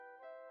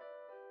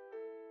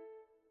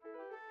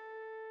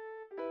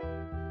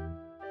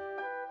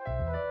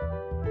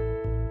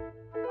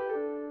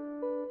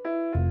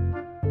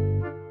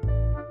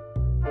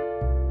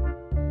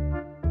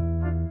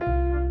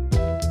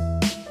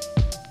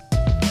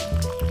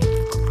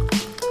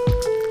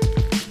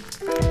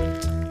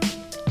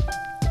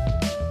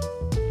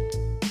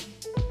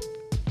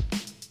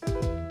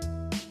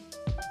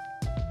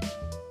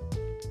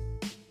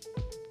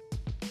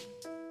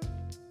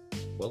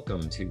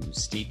to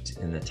Steeped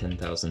in the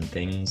 10,000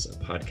 Things, a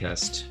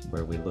podcast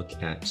where we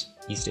look at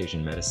East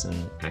Asian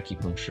medicine,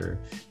 acupuncture,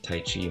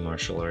 Tai Chi,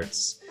 martial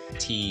arts,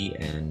 tea,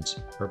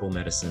 and herbal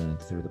medicine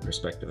through the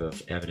perspective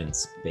of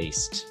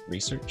evidence-based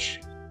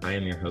research. I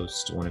am your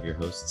host, one of your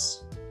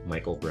hosts,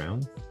 Michael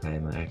Brown. I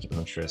am an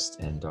acupuncturist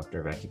and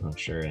doctor of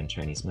acupuncture and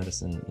Chinese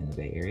medicine in the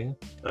Bay Area.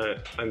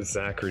 I'm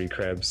Zachary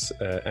Krebs,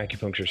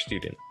 acupuncture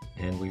student.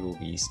 And we will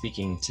be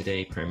speaking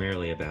today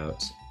primarily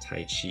about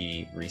Tai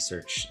Chi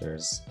research.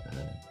 There's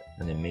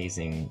an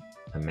amazing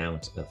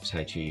amount of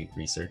Tai Chi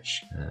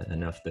research,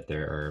 enough that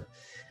there are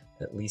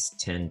at least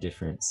 10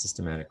 different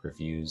systematic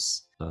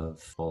reviews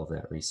of all of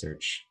that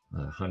research,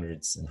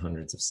 hundreds and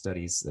hundreds of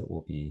studies that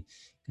we'll be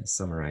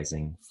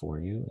summarizing for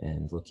you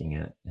and looking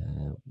at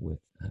with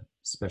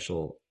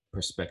special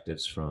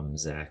perspectives from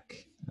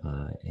Zach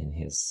and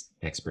his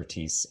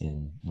expertise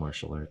in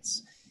martial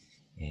arts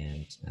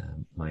and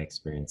my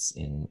experience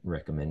in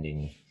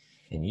recommending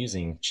and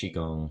using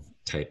Qigong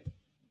type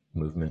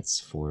movements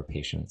for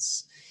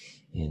patients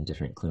in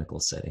different clinical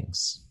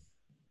settings.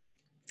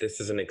 This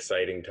is an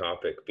exciting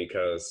topic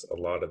because a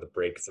lot of the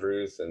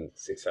breakthroughs and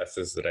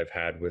successes that I've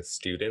had with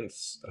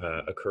students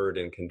occurred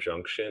in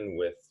conjunction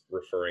with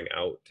referring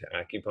out to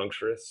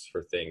acupuncturists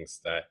for things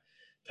that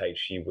Tai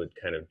Chi would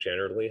kind of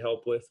generally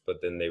help with, but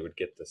then they would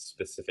get the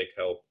specific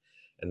help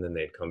and then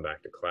they'd come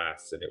back to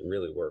class, and it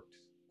really worked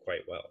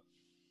quite well.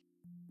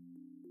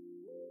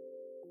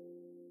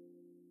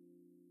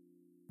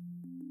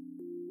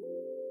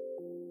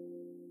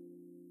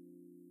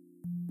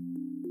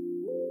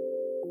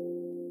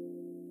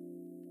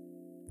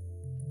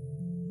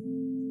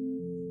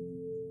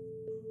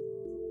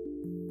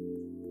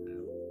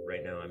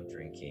 Right now I'm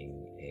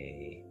drinking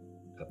a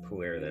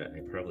pu'er that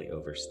I probably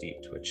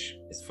oversteeped, which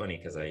is funny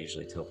because I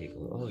usually tell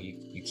people, oh,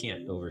 you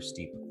can't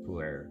oversteep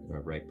pu'er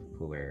or ripe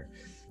pu'er,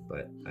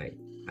 but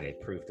I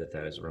proved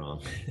that is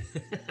wrong.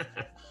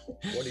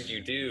 What did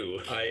you do?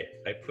 I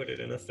put it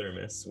in a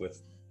thermos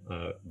with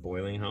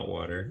boiling hot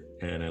water,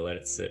 and I let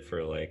it sit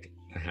for like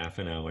a half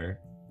an hour,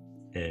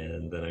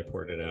 and then I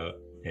poured it out,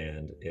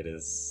 and it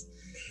is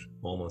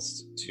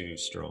almost too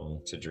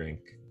strong to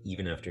drink,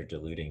 even after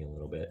diluting a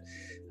little bit.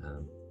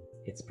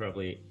 It's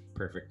probably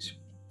perfect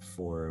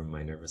for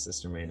my nervous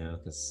system right now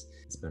because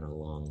it's been a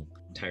long,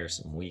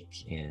 tiresome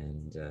week,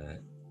 and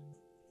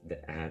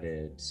the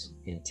added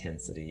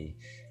intensity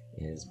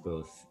is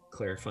both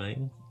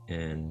clarifying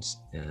and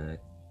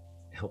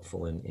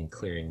helpful in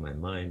clearing my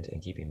mind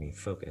and keeping me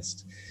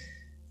focused.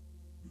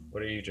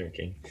 What are you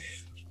drinking?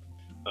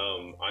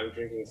 I'm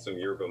drinking some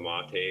yerba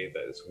mate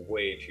that is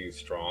way too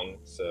strong,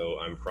 so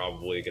I'm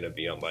probably going to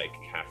be on like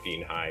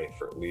caffeine high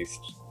for at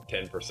least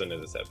 10% of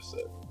this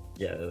episode.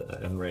 Yeah,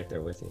 I'm right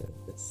there with you.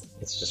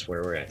 It's just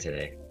where we're at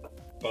today.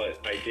 But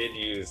I did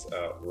use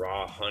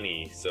raw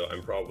honey, so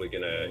I'm probably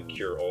going to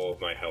cure all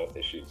of my health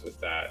issues with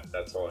that.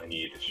 That's all I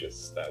need. It's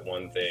just that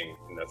one thing,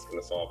 and that's going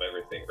to solve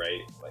everything,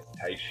 right? Like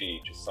Tai Chi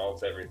just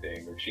solves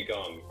everything, or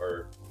Qigong,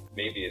 or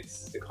maybe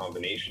it's the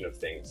combination of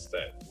things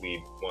that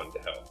lead one to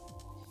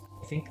health.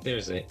 I think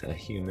there's a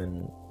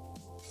human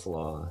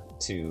flaw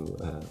to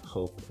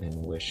hope and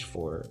wish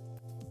for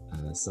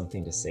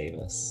something to save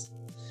us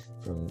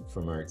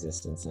from our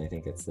existence, and I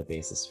think it's the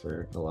basis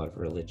for a lot of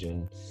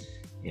religion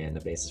and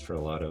a basis for a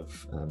lot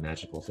of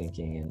magical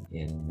thinking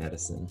in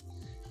medicine.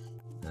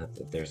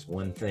 That there's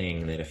one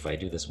thing that if I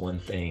do this one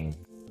thing,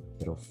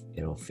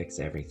 it'll fix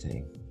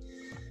everything.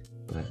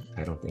 But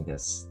I don't think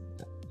as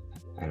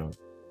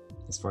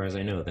far as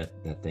I know,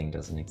 that thing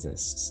doesn't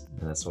exist.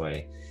 And that's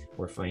why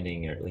we're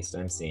finding, or at least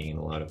I'm seeing in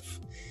a lot of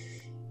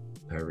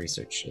our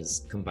research,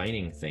 is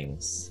combining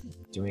things,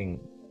 doing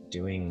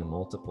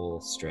multiple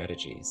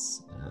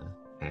strategies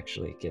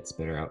actually gets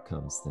better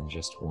outcomes than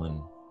just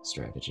one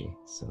strategy.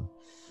 So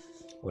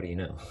what do you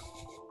know?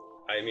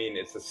 I mean,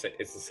 it's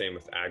the same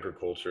with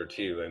agriculture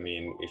too. I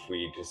mean, if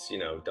we just,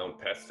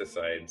 dump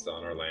pesticides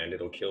on our land,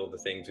 it'll kill the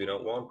things we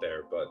don't want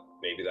there. But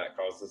maybe that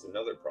causes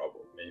another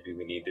problem. Maybe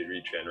we need to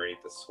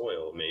regenerate the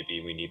soil.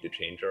 Maybe we need to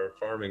change our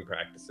farming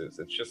practices.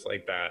 It's just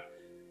like that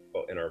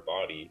in our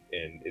body.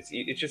 And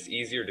it's just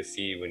easier to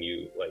see when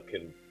you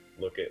can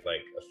look at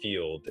like a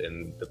field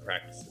and the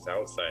practices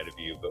outside of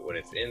you. But when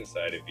it's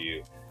inside of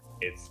you,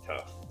 it's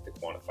tough to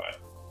quantify.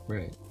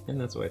 Right.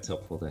 And that's why it's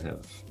helpful to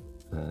have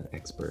an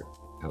expert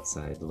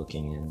outside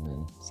looking in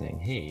and saying,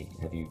 hey,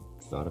 have you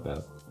thought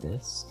about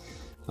this?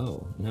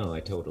 Oh, no, I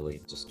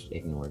totally just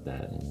ignored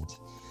that, and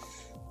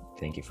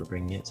thank you for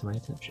bringing it to my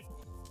attention.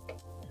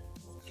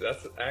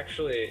 That's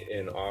actually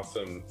an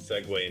awesome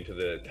segue into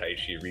the Tai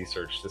Chi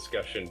research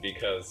discussion,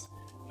 because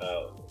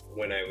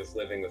when I was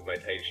living with my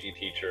Tai Chi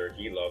teacher,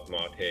 he loved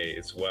mate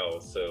as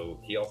well. So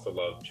he also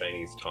loved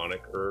Chinese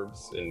tonic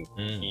herbs, and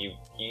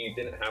he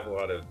didn't have a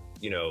lot of,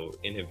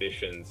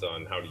 inhibitions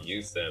on how to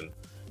use them.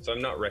 So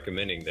I'm not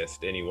recommending this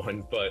to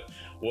anyone, but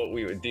what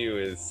we would do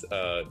is,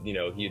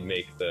 he'd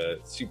make the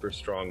super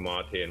strong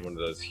mate in one of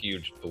those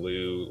huge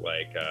blue,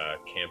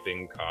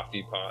 camping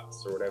coffee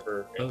pots or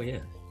whatever. And oh, yeah.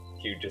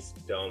 He would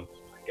just dump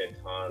a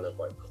ton of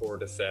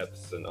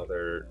cordyceps and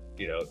other,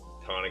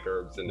 tonic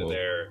herbs into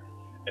there.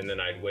 and then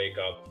I'd wake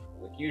up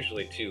like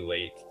usually too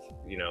late.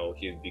 You know,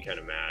 he'd be kind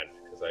of mad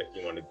because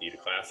he wanted to be to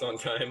class on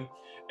time,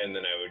 and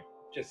then I would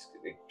just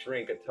like,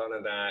 drink a ton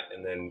of that,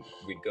 and then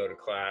we'd go to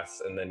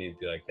class, and then he'd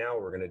be like, "Now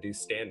we're gonna do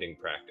standing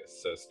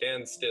practice. So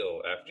stand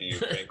still after you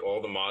drink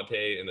all the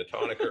mate and the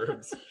tonic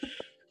herbs."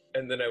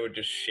 And then I would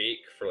just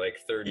shake for like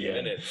 30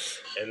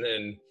 minutes, and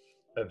then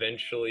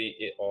eventually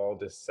it all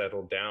just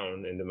settled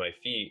down into my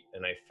feet,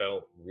 and I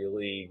felt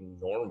really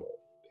normal.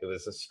 It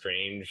was a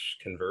strange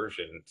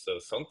conversion. So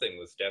something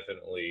was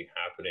definitely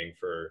happening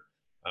for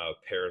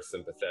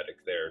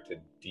parasympathetic there to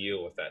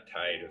deal with that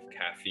tide of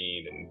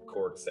caffeine and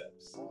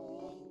cordyceps.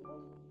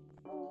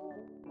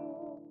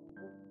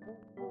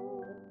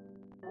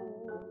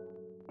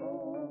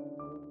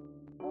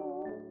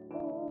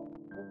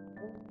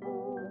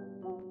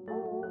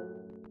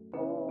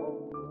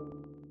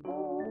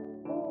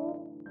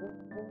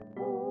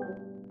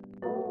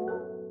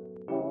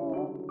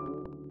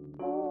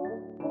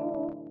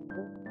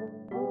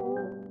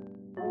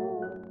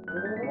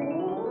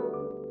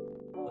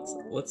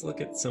 Let's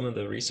look at some of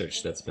the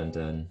research that's been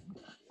done.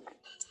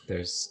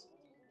 There's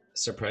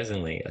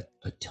surprisingly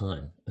a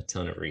ton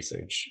of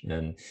research.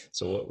 And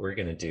so what we're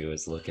going to do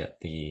is look at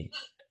the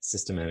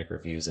systematic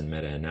reviews and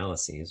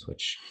meta-analyses,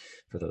 which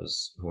for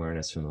those who aren't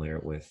as familiar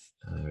with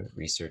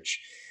research,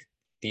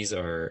 these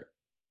are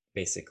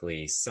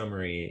basically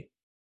summary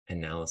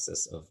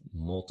analysis of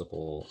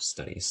multiple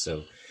studies.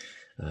 So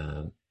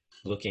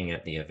looking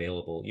at the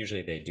available,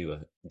 usually they do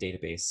a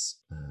database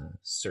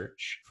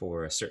search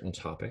for a certain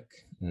topic,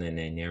 and then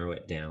they narrow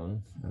it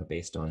down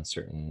based on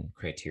certain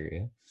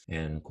criteria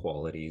and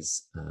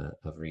qualities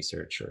of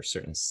research, or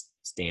certain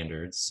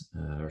standards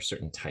or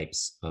certain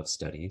types of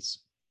studies.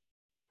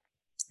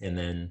 And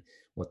then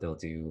what they'll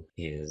do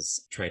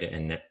is try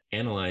to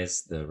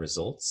analyze the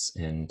results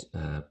and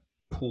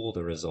pool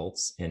the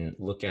results and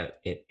look at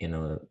it in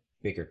a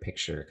bigger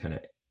picture, kind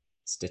of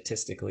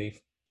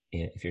statistically,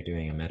 if you're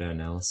doing a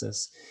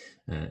meta-analysis,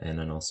 and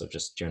then also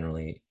just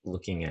generally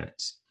looking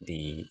at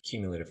the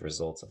cumulative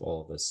results of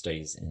all of those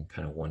studies in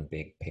kind of one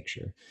big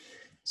picture.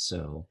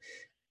 So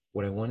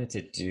what I wanted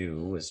to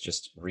do was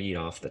just read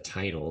off the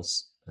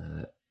titles,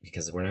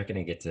 because we're not going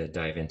to get to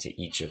dive into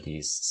each of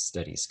these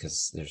studies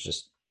because there's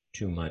just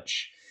too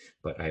much,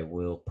 but I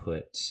will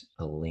put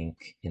a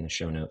link in the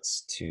show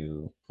notes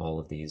to all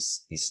of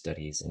these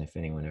studies. And if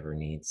anyone ever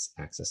needs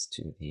access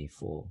to the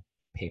full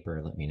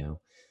paper, let me know.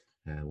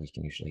 We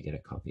can usually get a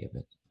copy of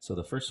it. So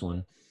the first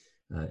one,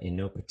 in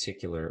no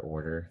particular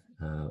order,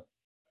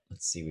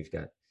 let's see, we've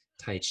got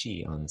Tai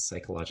Chi on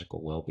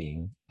Psychological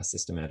Well-Being, a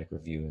Systematic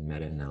Review and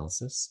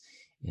Meta-Analysis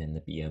in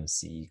the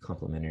BMC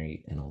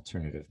Complementary and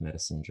Alternative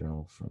Medicine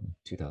Journal from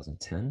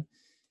 2010.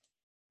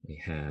 We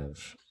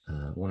have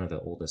one of the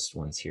oldest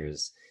ones here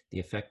is The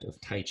Effect of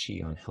Tai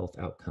Chi on Health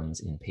Outcomes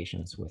in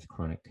Patients with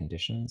Chronic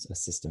Conditions, a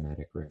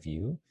Systematic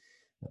Review.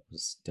 That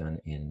was done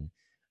in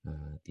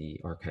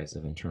the Archives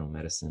of Internal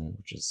Medicine,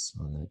 which is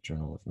on the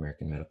Journal of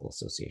American Medical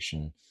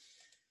Association.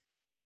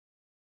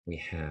 We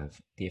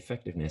have The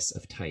Effectiveness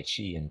of Tai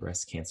Chi in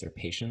Breast Cancer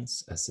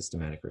Patients, a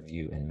Systematic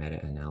Review and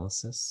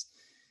Meta-Analysis.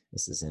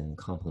 This is in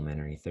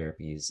Complementary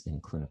Therapies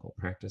in Clinical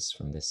Practice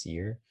from this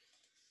year.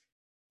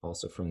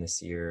 Also from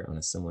this year on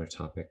a similar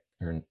topic,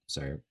 or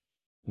sorry,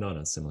 not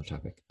on a similar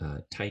topic,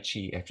 Tai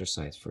Chi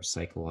exercise for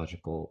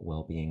psychological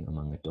well-being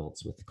among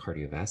adults with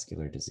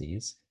cardiovascular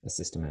disease, a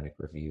systematic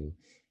review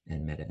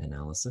and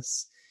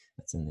meta-analysis.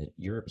 That's in the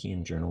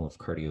European Journal of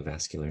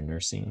Cardiovascular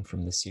Nursing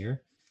from this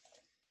year.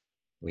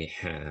 We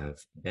have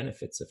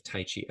benefits of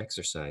Tai Chi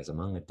exercise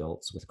among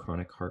adults with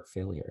chronic heart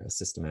failure, a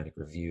systematic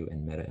review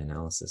and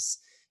meta-analysis,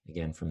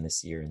 again from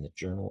this year in the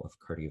Journal of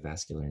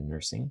Cardiovascular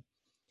Nursing.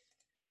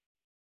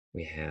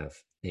 We have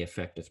the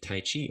effect of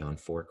Tai Chi on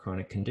 4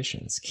 chronic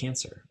conditions: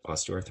 cancer,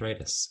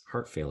 osteoarthritis,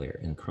 heart failure,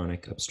 and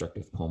chronic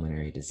obstructive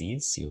pulmonary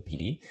disease,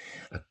 COPD,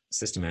 a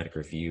systematic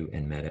review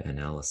and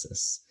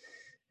meta-analysis.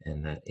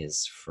 And that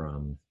is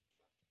from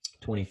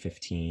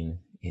 2015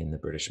 in the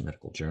British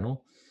Medical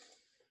Journal.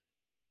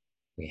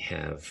 We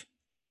have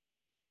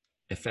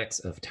effects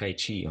of Tai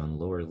Chi on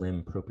lower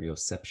limb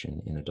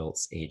proprioception in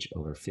adults age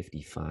over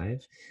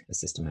 55, a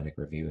systematic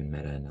review and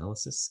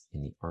meta-analysis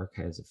in the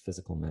Archives of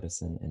Physical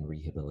Medicine and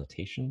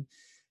Rehabilitation,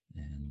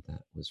 and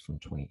that was from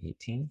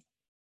 2018.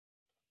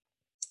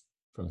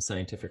 From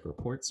Scientific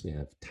Reports, we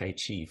have Tai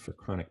Chi for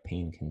Chronic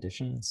Pain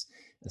Conditions,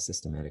 a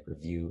systematic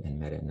review and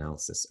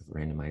meta-analysis of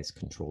randomized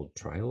controlled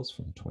trials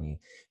from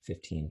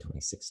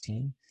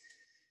 2015-2016.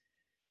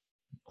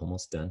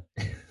 Almost done.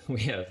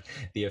 We have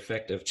the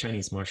effect of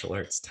Chinese martial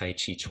arts Tai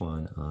Chi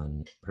Chuan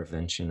on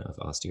prevention of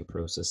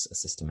osteoporosis, a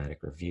systematic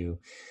review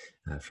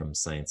from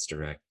Science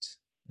Direct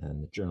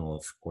and the Journal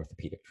of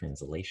Orthopedic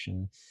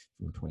Translation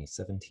from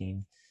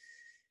 2017.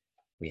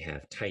 We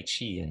have Tai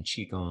Chi and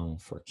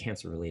Qigong for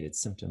cancer-related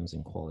symptoms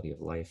and quality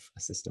of life,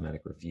 a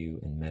systematic review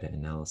and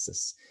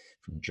meta-analysis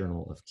from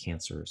Journal of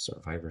Cancer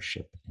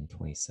Survivorship in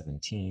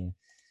 2017.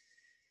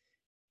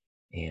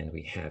 And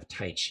we have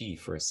Tai Chi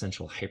for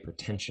essential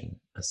hypertension,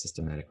 a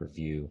systematic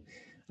review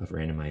of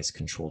randomized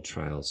controlled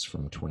trials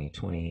from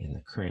 2020 in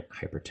the Current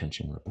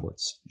Hypertension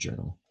Reports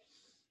Journal.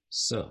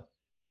 So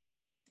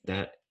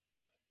that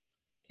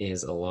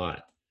is a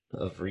lot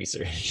of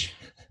research.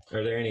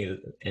 Are there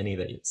any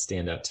that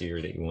stand out to you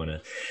or that you want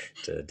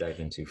to dive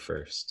into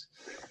first?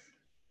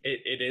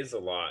 It is a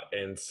lot.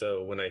 And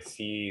so when I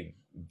see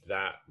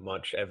that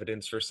much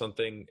evidence for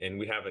something, and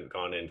we haven't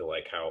gone into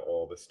like how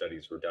all the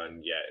studies were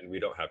done yet, and we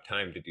don't have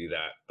time to do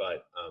that,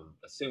 but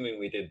assuming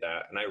we did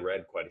that, and I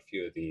read quite a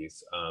few of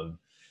these,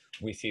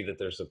 we see that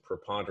there's a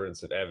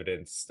preponderance of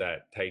evidence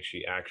that Tai Chi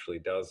actually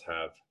does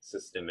have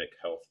systemic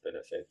health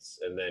benefits.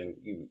 And then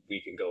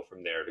we can go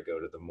from there to go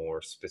to the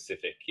more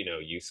specific,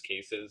 use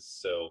cases.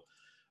 So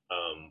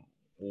um,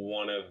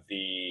 one of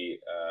the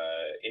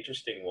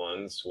interesting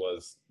ones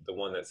was the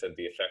one that said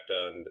the effect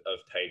of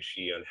Tai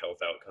Chi on health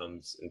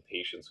outcomes in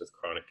patients with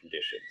chronic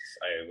conditions.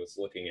 I was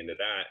looking into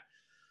that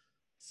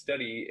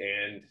study,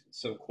 and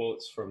some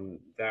quotes from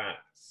that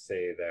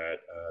say that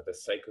the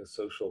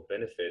psychosocial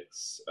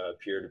benefits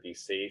appear to be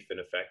safe and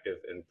effective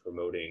in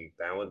promoting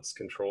balance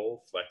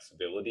control,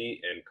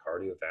 flexibility, and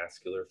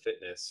cardiovascular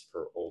fitness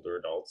for older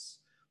adults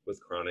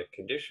with chronic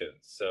conditions.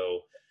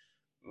 So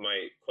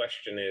my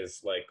question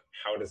is, like,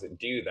 how does it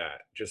do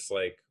that? Just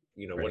like,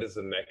 Right. what is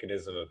the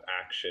mechanism of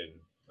action,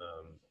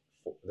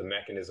 the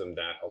mechanism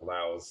that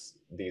allows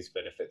these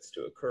benefits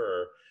to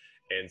occur?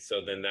 And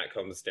so then that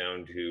comes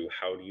down to,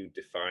 how do you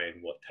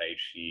define what Tai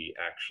Chi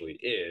actually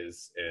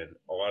is? And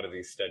a lot of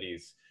these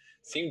studies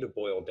seem to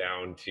boil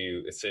down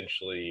to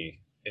essentially,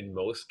 in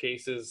most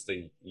cases,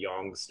 the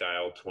Yang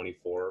style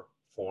 24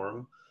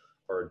 form,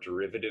 or a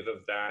derivative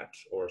of that,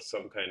 or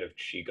some kind of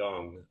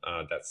Qigong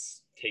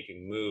that's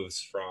taking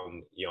moves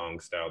from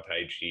Yang style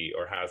Tai Chi,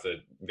 or has a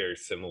very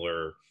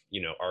similar,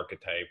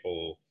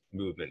 archetypal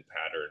movement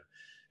pattern.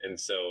 And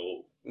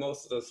so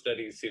most of those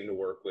studies seem to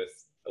work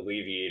with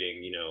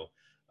alleviating,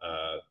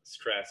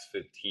 stress,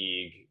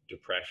 fatigue,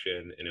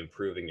 depression, and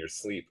improving your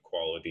sleep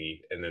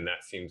quality. And then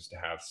that seems to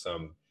have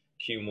some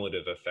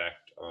cumulative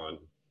effect on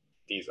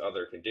these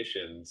other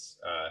conditions.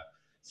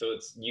 So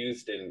it's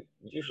used in,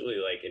 usually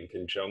like in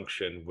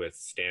conjunction with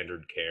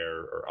standard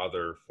care or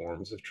other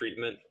forms of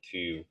treatment,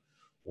 to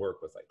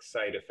work with like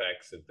side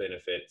effects and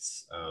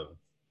benefits.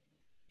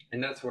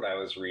 And that's what I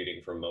was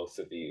reading from most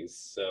of these.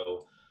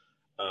 So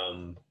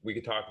we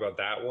could talk about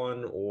that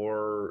one,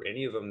 or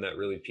any of them that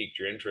really piqued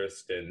your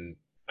interest. And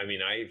I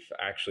mean, I've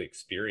actually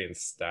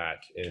experienced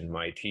that in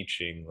my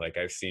teaching. Like,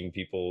 I've seen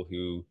people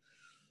who,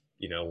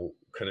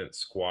 couldn't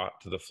squat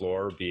to the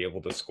floor be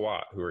able to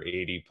squat, who are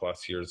 80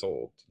 plus years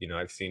old.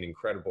 I've seen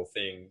incredible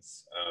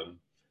things.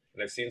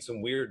 And I've seen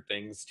some weird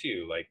things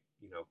too, like,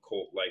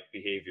 cult like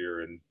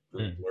behavior in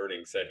group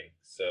learning settings.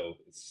 So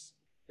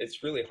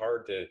it's really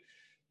hard to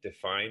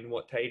define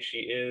what Tai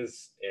Chi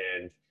is,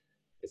 and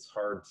it's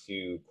hard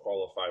to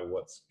qualify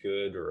what's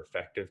good or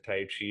effective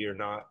Tai Chi or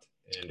not.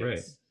 And Right.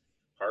 it's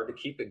hard to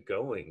keep it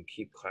going,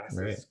 keep classes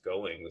Right.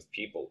 going with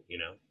people,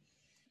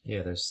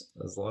 Yeah, there's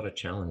a lot of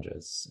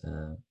challenges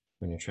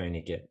when you're trying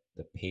to get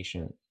the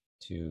patient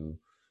to,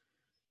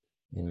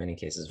 in many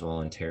cases,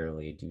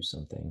 voluntarily do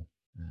something.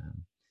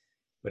 Um,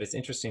 but it's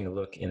interesting to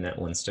look in that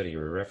one study you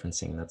were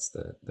referencing. That's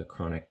the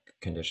chronic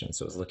condition.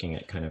 So it's looking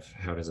at kind of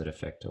how does it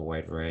affect a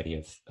wide variety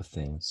of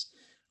things: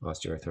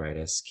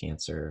 osteoarthritis,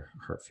 cancer,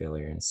 heart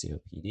failure, and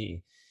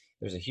COPD.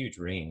 There's a huge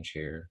range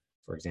here.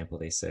 For example,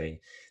 they say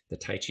the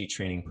Tai Chi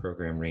training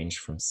program ranged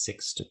from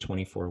 6 to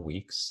 24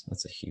 weeks.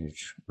 That's a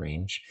huge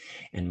range.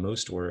 And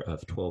most were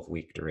of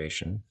 12-week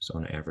duration, so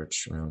on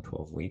average around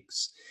 12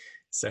 weeks.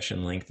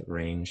 Session length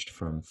ranged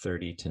from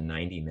 30 to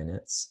 90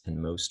 minutes,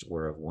 and most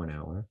were of 1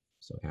 hour,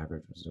 so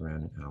average was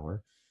around an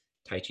hour.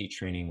 Tai Chi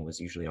training was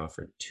usually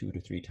offered 2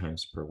 to 3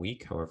 times per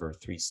week. However,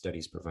 3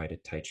 studies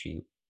provided Tai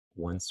Chi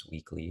once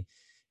weekly,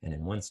 and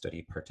in one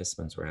study,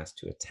 participants were asked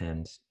to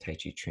attend Tai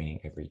Chi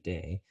training every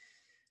day.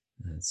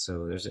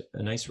 So there's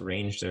a nice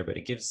range there, but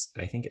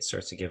I think it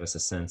starts to give us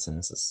a sense, and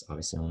this is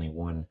obviously only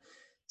one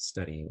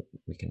study.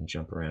 We can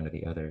jump around to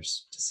the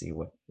others to see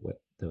what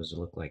those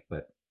look like.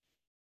 But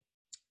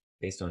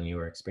based on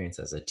your experience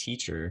as a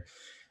teacher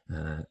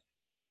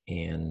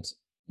and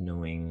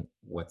knowing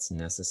what's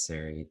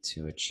necessary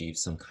to achieve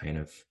some kind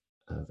of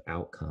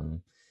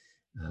outcome,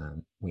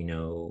 we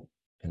know,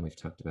 and we've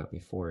talked about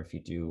before, if you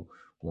do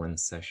one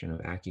session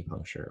of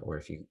acupuncture, or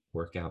if you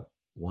work out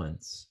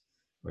once,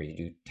 or you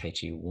do Tai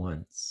Chi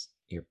once,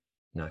 you're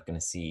not going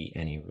to see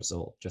any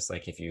result. Just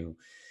like if you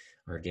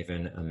are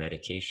given a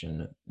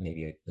medication,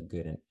 maybe a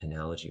good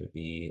analogy would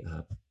be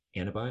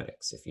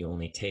antibiotics. If you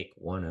only take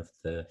one of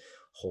the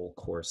whole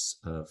course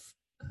of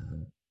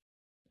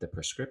the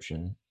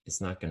prescription,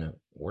 it's not going to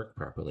work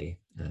properly.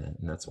 And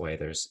that's why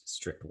there's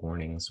strict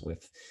warnings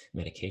with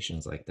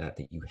medications like that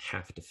you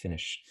have to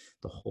finish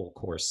the whole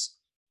course,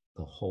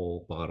 the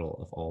whole bottle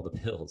of all the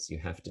pills. You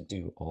have to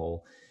do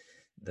all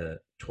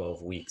the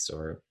 12 weeks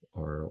or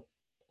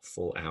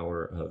full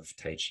hour of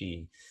Tai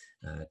Chi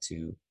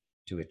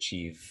to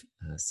achieve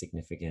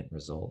significant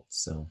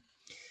results. So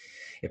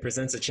it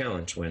presents a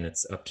challenge when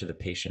it's up to the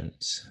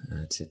patient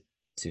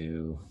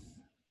to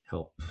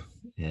help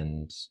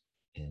and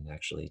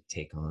actually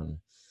take on.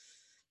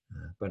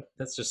 But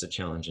that's just a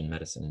challenge in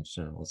medicine in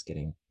general, is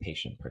getting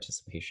patient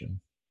participation.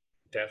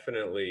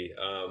 Definitely.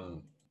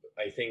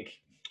 I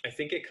think I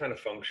think it kind of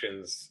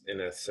functions in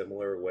a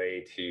similar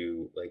way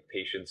to like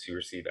patients who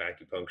receive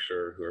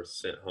acupuncture who are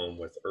sent home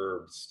with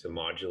herbs to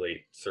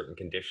modulate certain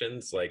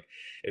conditions. Like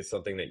it's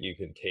something that you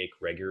can take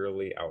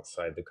regularly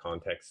outside the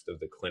context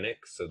of the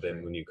clinic. So then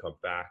Right. when you come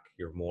back,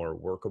 you're more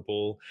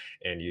workable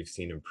and you've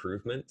seen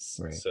improvements.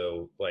 Right.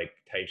 So like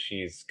Tai Chi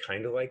is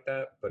kind of like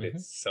that, but Hmm.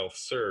 it's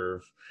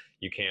self-serve.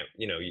 You can't,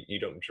 you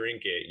don't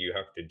drink it, you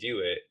have to do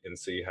it. And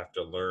so you have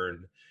to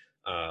learn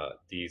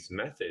these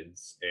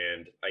methods.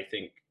 And I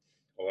think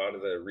a lot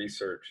of the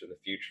research in the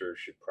future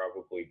should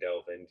probably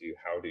delve into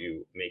how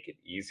to make it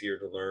easier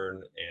to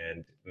learn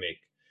and make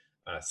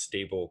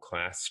stable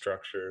class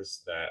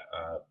structures that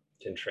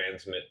can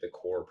transmit the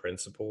core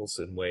principles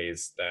in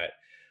ways that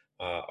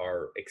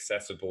are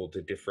accessible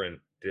to different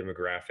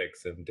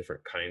demographics and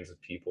different kinds of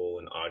people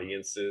and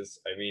audiences.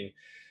 I mean,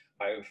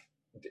 I've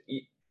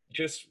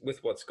just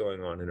with what's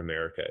going on in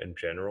America in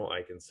general,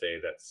 I can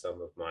say that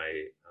some of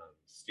my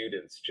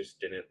students just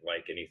didn't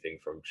like anything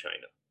from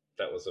China.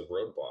 That was a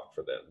roadblock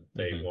for them.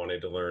 They Hmm.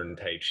 wanted to learn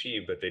Tai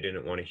Chi, but they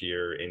didn't want to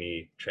hear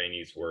any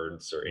Chinese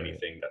words or Right.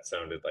 anything that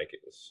sounded like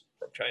it was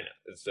from China.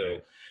 And so,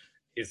 Right.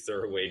 is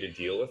there a way to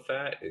deal with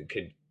that? It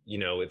could,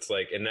 it's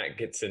like, and that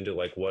gets into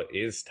like, what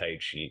is Tai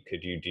Chi?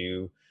 Could you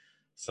do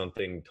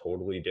something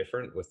totally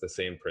different with the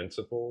same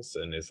principles?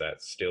 And is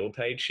that still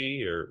Tai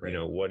Chi, or, Right.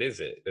 what is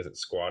it? Is it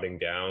squatting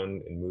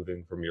down and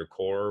moving from your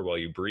core while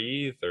you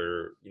breathe,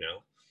 or?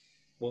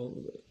 Well,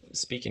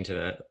 speaking to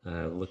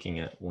that, looking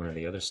at one of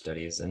the other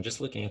studies and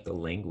just looking at the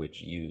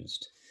language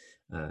used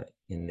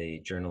in the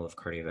Journal of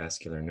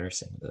Cardiovascular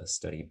Nursing, the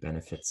study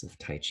Benefits of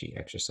Tai Chi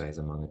Exercise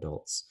Among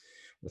Adults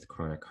with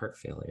Chronic Heart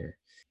Failure,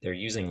 they're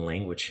using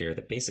language here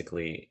that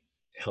basically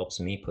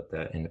helps me put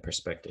that into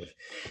perspective.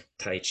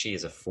 Tai Chi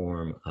is a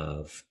form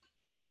of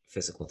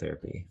physical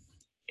therapy.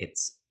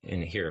 It's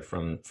in here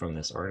from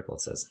this article.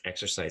 It says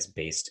exercise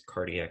based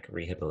cardiac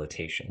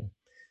rehabilitation.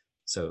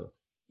 So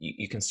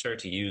you can start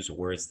to use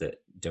words that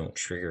don't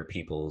trigger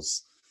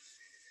people's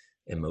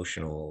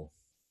emotional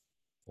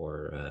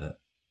or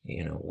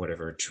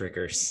whatever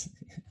triggers,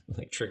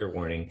 like trigger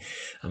warning.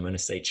 I'm going to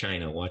say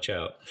China, watch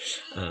out.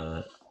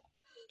 uh,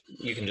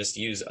 you can just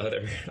use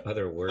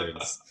other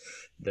words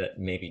that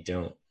maybe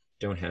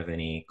don't have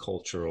any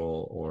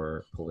cultural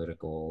or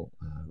political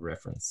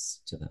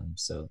reference to them.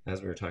 So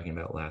as we were talking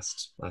about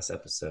last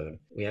episode,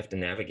 we have to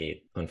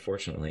navigate,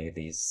 unfortunately,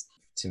 these,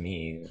 to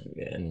me,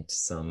 and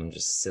some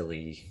just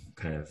silly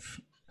kind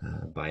of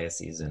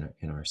biases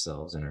in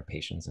ourselves and our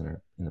patients and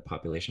in the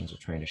populations we're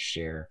trying to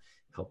share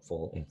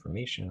helpful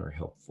information or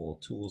helpful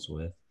tools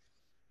with.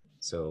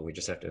 So we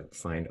just have to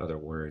find other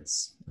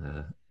words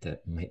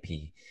that might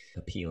be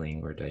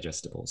appealing or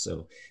digestible.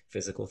 So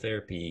physical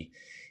therapy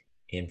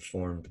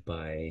informed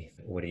by,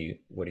 what do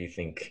you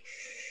think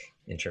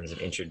in terms of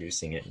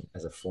introducing it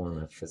as a form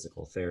of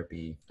physical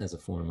therapy, as a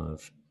form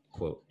of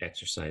quote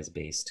exercise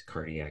based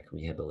cardiac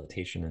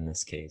rehabilitation in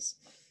this case?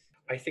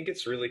 I think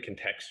it's really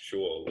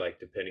contextual, like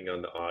depending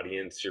on the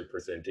audience you're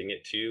presenting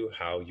it to,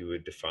 how you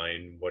would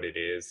define what it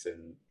is,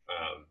 and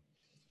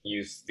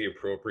use the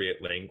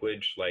appropriate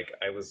language. Like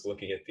I was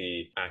looking at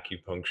the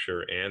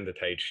acupuncture and the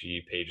Tai Chi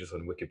pages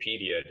on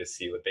Wikipedia to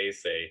see what they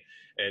say.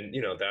 And,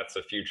 that's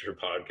a future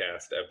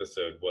podcast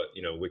episode, what,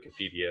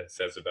 Wikipedia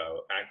says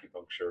about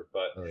acupuncture.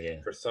 But Oh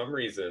yeah. for some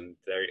reason,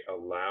 they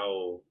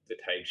allow the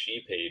Tai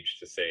Chi page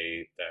to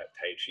say that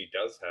Tai Chi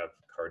does have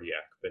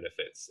cardiac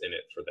benefits in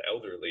it for the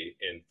elderly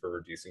and for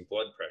reducing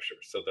blood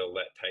pressure. So they'll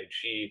let Tai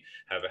Chi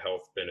have a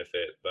health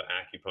benefit, but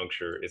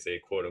acupuncture is a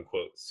quote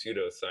unquote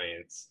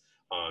pseudoscience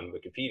on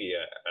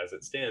Wikipedia as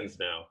it stands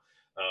now.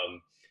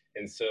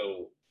 And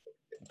so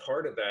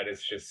part of that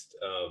is just,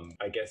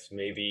 I guess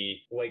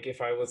maybe like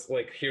if I was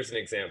like, here's an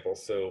example.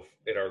 So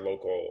at our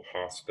local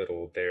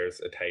hospital,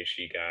 there's a Tai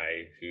Chi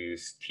guy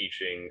who's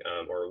teaching,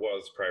 or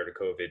was prior to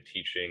COVID,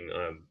 teaching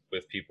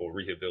with people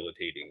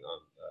rehabilitating on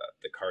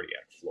the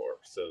cardiac floor.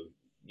 So,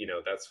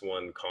 that's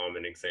one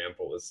common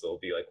example is there'll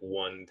be like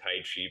one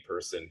Tai Chi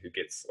person who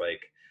gets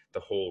like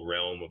the whole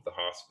realm of the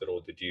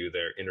hospital to do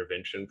their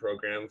intervention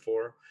program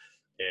for.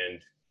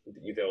 And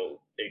they'll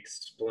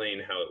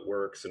explain how it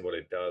works and what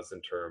it does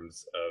in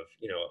terms of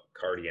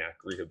cardiac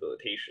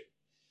rehabilitation.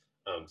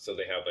 So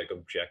they have like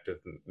objective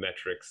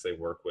metrics they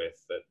work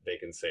with that they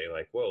can say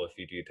like, well, if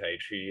you do Tai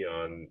Chi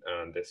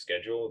on this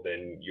schedule,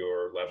 then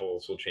your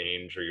levels will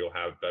change, or you'll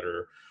have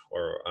better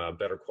or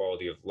better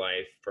quality of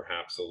life,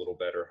 perhaps a little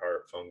better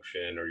heart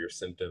function, or your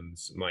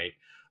symptoms might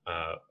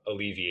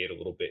alleviate a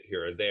little bit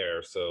here or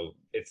there. So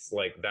it's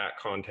like that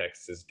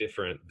context is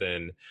different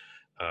than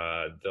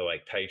the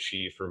like Tai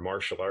Chi for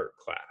martial art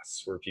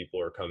class, where people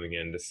are coming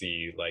in to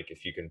see like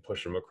if you can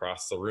push them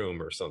across the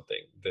room or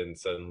something. Then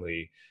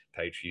suddenly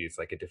Tai Chi is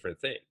like a different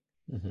thing.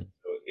 Mm-hmm.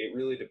 So it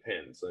really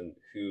depends on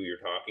who you're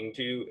talking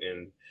to,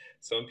 and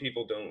some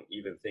people don't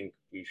even think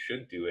we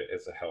should do it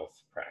as a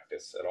health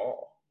practice at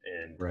all.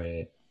 And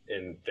Right.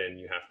 and then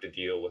you have to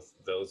deal with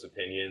those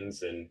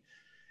opinions, and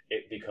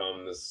it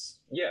becomes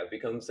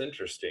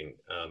interesting.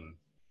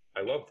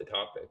 I love the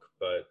topic,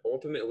 but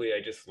ultimately I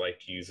just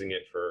liked using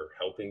it for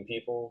helping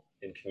people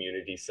in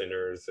community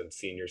centers and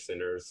senior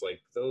centers.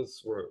 Like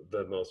those were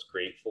the most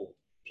grateful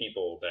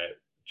people that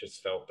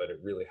just felt that it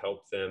really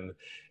helped them,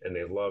 and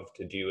they loved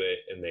to do it,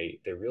 and they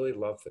really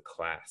love the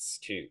class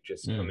too.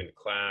 Just Mm. coming to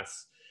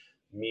class,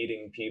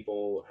 meeting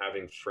people,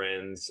 having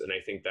friends, and I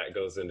think that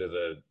goes into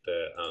the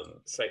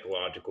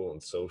psychological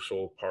and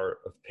social part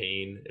of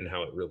pain and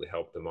how it really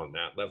helped them on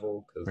that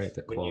level. Right, Because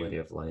the when quality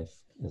you, of life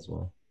as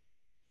well.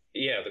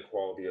 yeah, the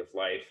quality of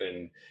life,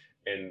 and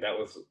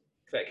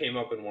that came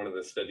up in one of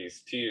the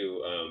studies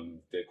too.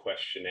 The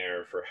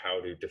questionnaire for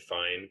how to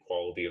define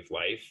quality of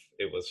life.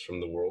 It was from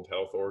the World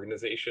Health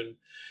Organization,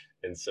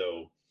 and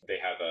so they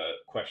have a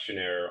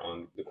questionnaire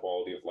on the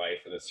quality of life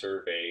and a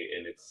survey,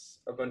 and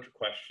it's a bunch of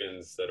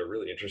questions that are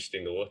really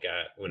interesting to look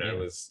at. When I Yeah.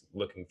 was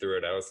looking through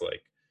it, I was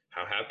like,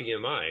 how happy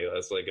am I? I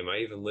was like, am I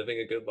even living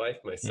a good life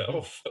Hmm.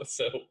 myself?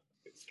 So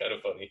it's kind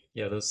of funny.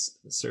 Yeah, those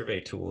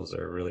survey tools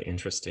are really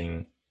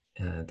interesting.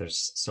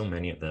 There's so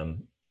many of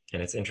them,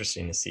 and it's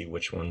interesting to see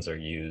which ones are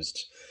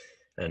used,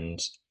 and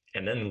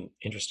and then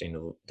interesting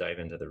to dive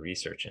into the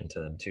research into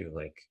them too.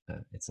 Like,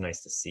 it's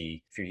nice to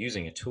see if you're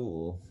using a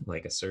tool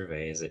like a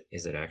survey, is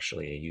it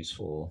actually a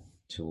useful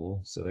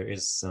tool? So there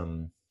is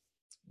some.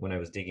 When I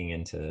was digging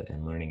into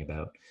and learning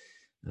about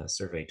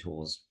survey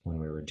tools when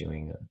we were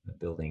doing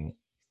building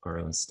our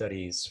own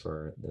studies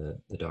for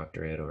the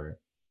doctorate, or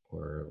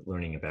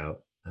learning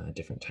about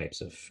different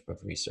types of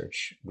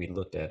research. We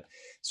looked at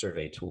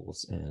survey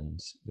tools, and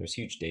there's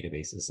huge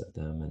databases of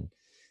them, and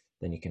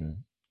then you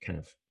can kind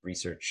of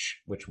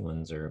research which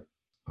ones are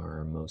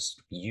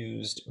most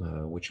used,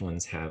 which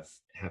ones have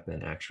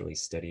been actually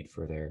studied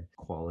for their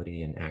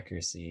quality and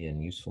accuracy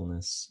and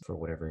usefulness for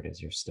whatever it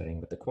is you're studying.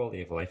 But the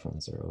quality of life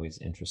ones are always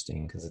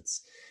interesting because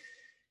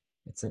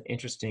it's an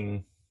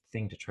interesting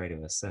thing to try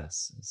to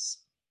assess,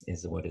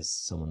 is what is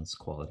someone's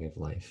quality of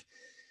life.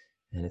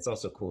 And it's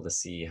also cool to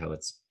see how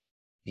it's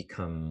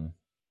become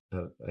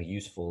a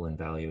useful and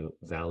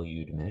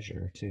valued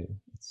measure too.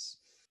 It's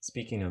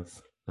speaking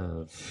of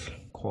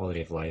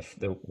quality of life.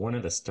 One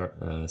of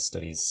the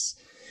studies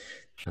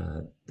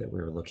that we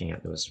were looking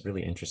at that was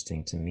really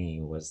interesting to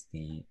me was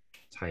the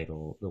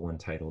one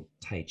titled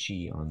Tai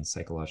Chi on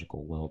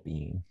Psychological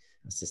Well-Being,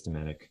 a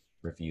systematic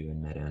review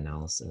and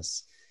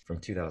meta-analysis from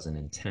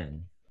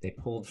 2010. They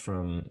pulled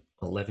from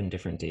 11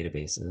 different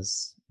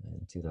databases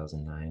in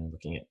 2009,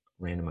 looking at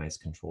randomized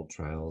controlled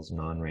trials,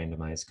 non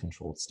randomized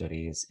controlled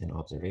studies, and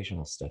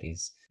observational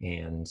studies,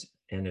 and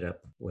ended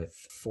up with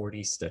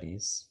 40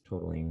 studies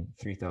totaling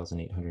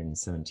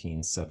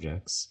 3,817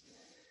 subjects,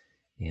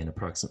 and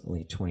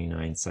approximately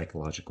 29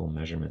 psychological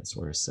measurements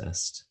were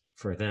assessed.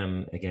 For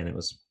them, again, it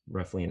was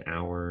roughly an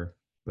hour,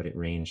 but it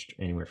ranged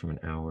anywhere from an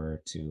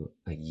hour to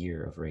a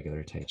year of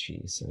regular Tai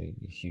Chi, so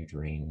a huge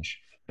range.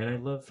 And I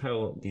love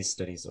how these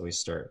studies always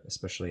start,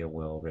 especially a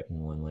well-written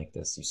one like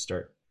this. You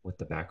start with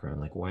the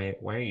background, like why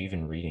are you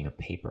even reading a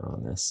paper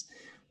on this?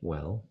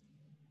 Well,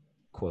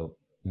 quote,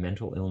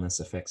 mental illness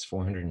affects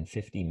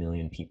 450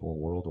 million people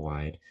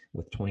worldwide,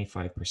 with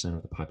 25%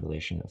 of the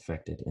population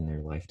affected in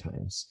their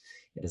lifetimes.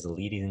 It is a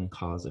leading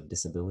cause of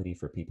disability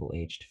for people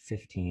aged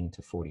 15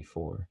 to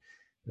 44.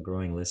 A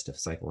growing list of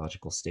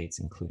psychological states,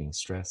 including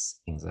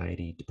stress,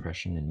 anxiety,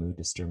 depression, and mood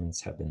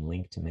disturbance, have been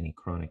linked to many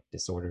chronic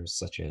disorders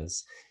such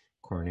as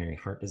coronary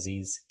heart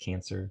disease,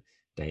 cancer,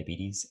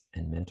 diabetes,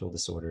 and mental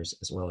disorders,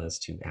 as well as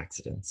to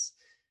accidents.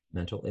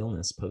 Mental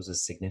illness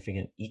poses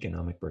significant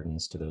economic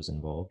burdens to those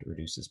involved,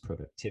 reduces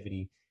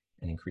productivity,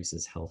 and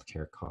increases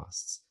healthcare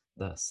costs.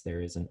 Thus,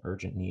 there is an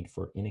urgent need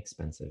for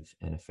inexpensive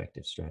and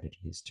effective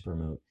strategies to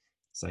promote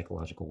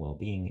psychological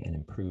well-being and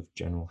improve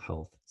general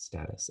health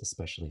status,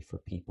 especially for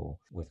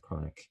people with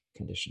chronic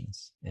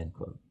conditions. End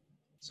quote.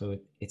 So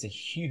it's a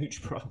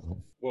huge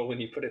problem. Well, when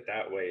you put it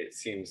that way, it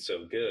seems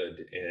so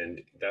good.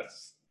 And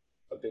that's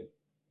a big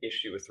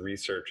issue with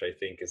research, I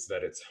think, is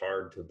that it's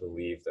hard to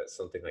believe that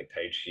something like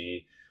Tai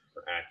Chi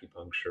or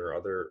acupuncture or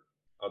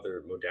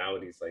other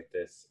modalities like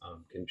this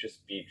can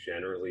just be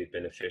generally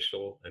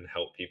beneficial and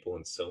help people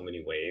in so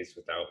many ways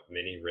without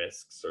many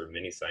risks or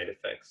many side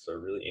effects or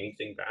really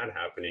anything bad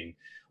happening.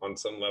 On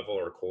some level,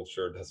 our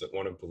culture doesn't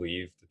want to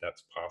believe that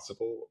that's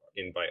possible.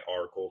 And by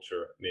our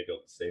culture, maybe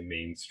I'll say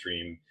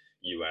mainstream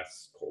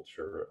U.S.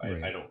 culture. I,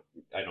 Right. I don't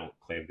I don't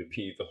claim to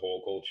be the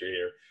whole culture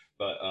here,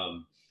 but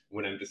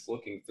when I'm just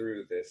looking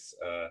through this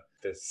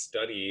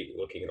study,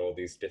 looking at all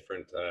these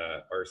different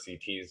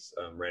RCTs,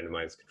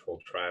 randomized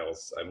controlled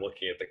trials, I'm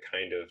looking at the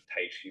kind of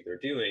Tai Chi they're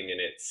doing, and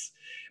it's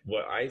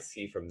what I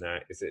see from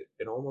that is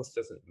it almost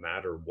doesn't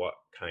matter what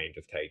kind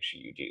of Tai Chi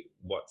you do,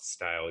 what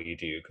style you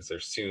do, because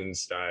there's Sun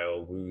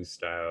style, Wu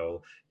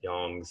style,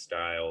 Yang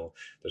style.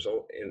 There's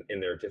all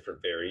in there are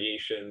different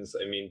variations.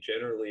 I mean,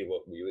 generally,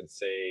 what we would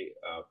say,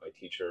 my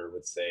teacher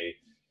would say,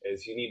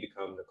 is you need to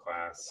come to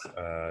class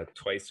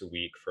twice a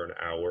week for an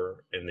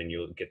hour, and then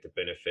you'll get the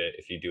benefit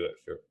if you do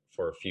it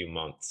for a few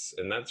months.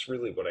 And that's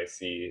really what I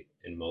see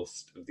in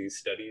most of these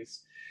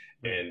studies.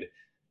 Right. And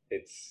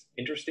it's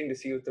interesting to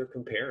see what they're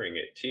comparing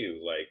it to.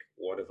 Like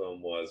one of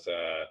them was,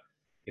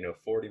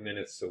 40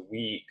 minutes a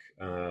week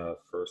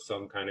for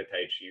some kind of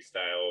Tai Chi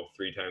style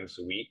 3 times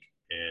a week,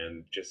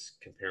 and just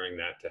comparing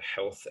that to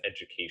health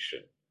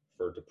education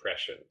for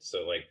depression.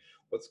 So, like,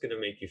 what's going to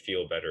make you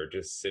feel better?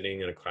 Just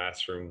sitting in a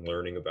classroom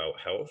learning about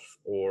health,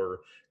 or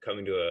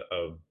coming to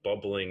a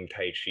bubbling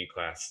Tai Chi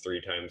class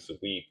 3 times a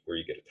week where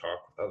you get to talk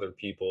with other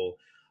people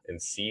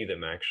and see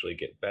them actually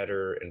get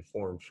better and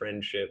form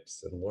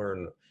friendships and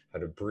learn how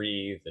to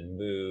breathe and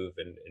move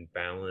and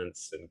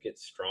balance and get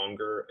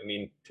stronger. I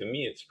mean, to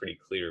me, it's pretty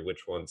clear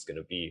which one's going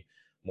to be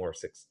more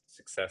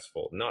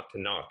successful. Not to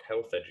knock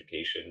health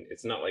education,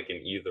 it's not like an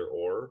either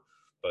or,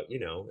 but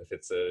if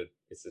it's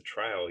a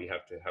trial, you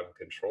have to have a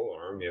control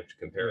arm. You have to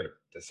compare Right. it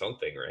to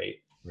something, right?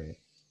 Right.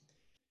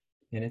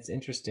 And it's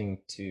interesting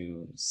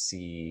to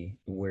see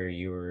where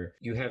you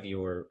have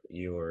your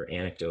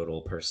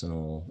anecdotal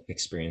personal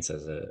experience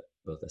as a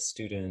both a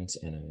student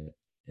and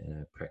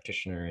a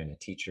practitioner and a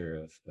teacher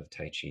of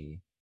Tai Chi,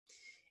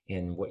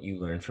 and what you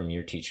learn from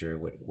your teacher,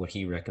 what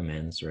he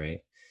recommends,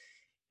 right?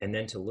 And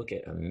then to look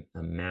at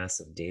a mass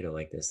of data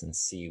like this and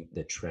see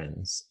the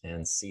trends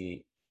and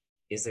see,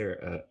 is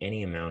there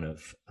any amount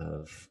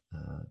of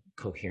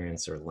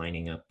coherence or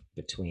lining up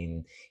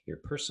between your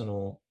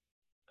personal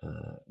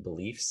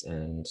beliefs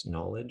and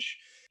knowledge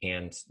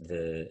and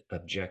the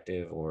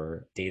objective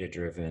or data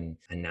driven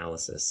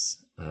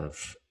analysis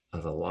of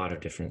a lot of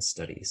different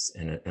studies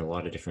and a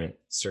lot of different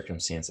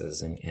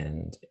circumstances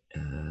and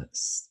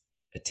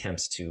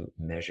attempts to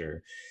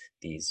measure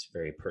these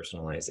very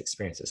personalized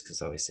experiences,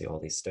 because obviously all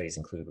these studies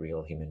include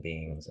real human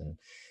beings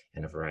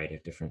and a variety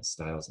of different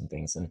styles and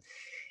things. And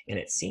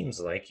it seems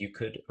like you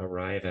could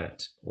arrive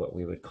at what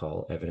we would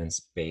call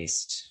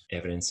evidence-based,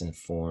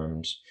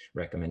 evidence-informed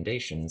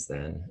recommendations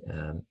then.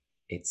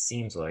 It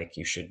seems like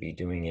you should be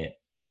doing it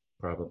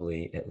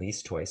probably at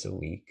least twice a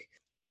week,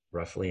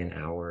 roughly an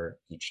hour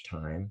each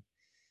time,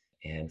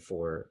 and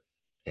for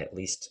at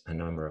least a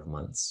number of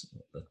months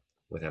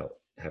without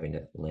having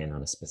to land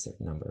on a specific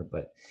number.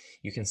 But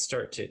you can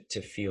start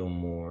to feel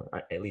more,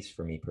 at least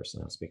for me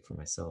personally, I'll speak for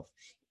myself,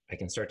 I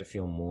can start to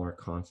feel more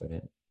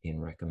confident in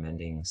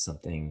recommending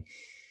something,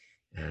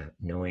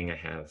 knowing I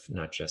have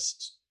not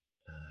just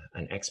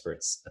an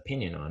expert's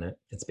opinion on it.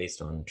 It's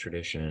based on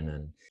tradition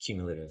and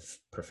cumulative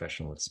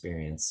professional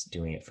experience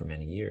doing it for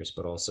many years,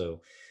 but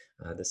also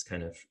this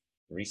kind of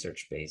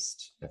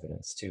research-based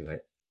evidence too.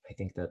 I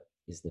think that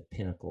is the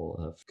pinnacle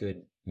of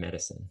good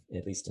medicine,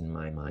 at least in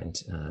my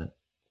mind.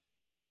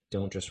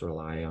 Don't just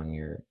rely on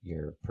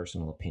your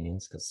personal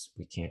opinions, because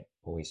we can't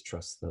always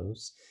trust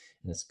those.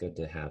 And it's good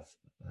to have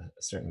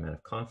a certain amount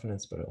of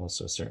confidence, but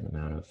also a certain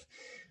amount of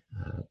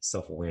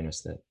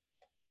self-awareness that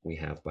we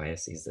have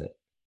biases that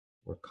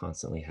we're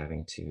constantly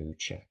having to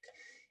check.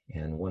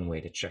 And one way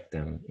to check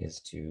them is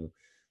to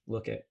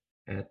look at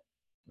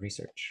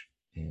research.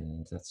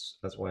 And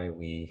that's why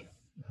we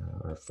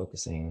are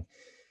focusing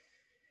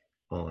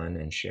on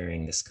and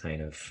sharing this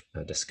kind of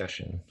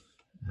discussion,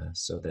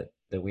 so that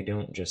we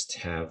don't just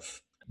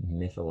have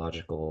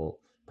mythological,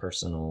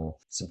 personal,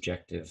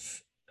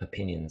 subjective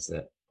opinions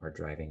that are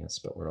driving us,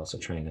 but we're also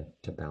trying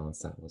to balance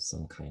that with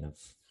some kind of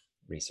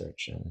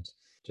research and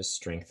just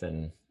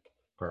strengthen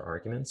our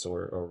arguments,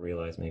 or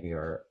realize maybe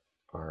our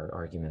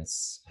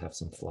arguments have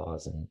some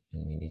flaws, and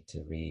we need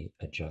to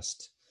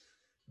readjust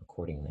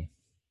accordingly.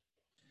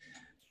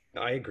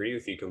 I agree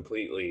with you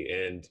completely.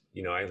 And,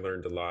 I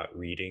learned a lot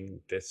reading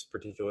this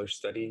particular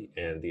study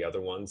and the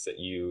other ones that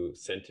you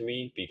sent to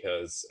me,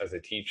 because as a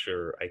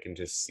teacher, I can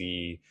just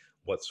see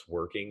what's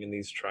working in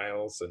these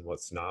trials and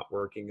what's not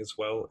working as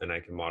well. And I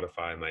can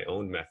modify my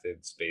own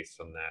methods based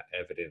on that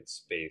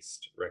evidence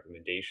based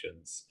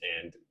recommendations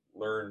and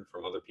learn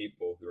from other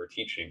people who are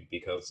teaching.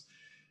 Because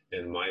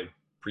in my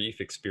brief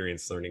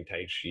experience learning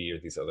Tai Chi or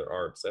these other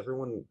arts,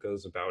 everyone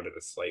goes about it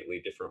a slightly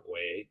different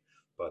way,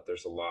 but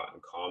there's a lot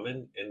in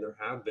common. And there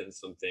have been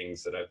some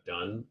things that I've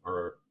done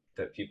or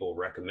that people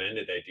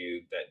recommended I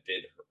do that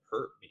did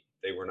hurt me.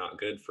 They were not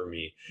good for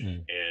me.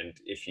 Mm. And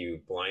if you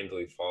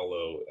blindly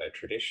follow a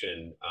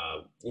tradition,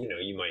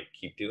 you might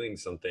keep doing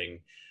something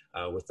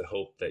with the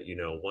hope that,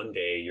 one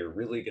day you're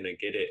really going to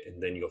get it.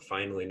 And then you'll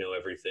finally know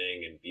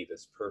everything and be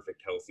this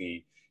perfect,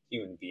 healthy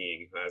human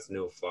being who has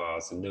no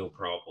flaws and no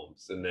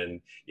problems. And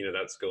then,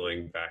 that's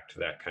going back to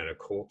that kind of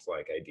cult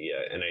like idea.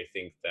 And I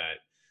think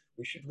that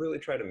we should really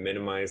try to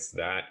minimize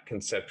that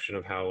conception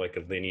of how like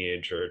a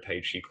lineage or a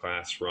Tai Chi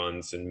class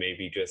runs, and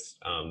maybe just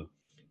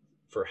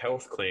for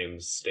health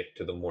claims stick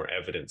to the more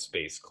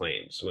evidence-based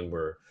claims when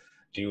we're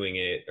doing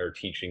it or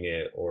teaching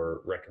it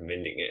or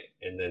recommending it.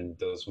 And then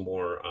those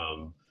more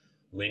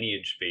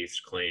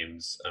lineage-based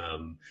claims,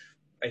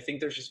 I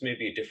think there's just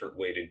maybe a different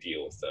way to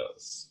deal with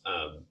those.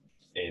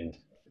 And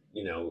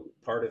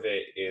part of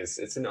it is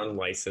it's an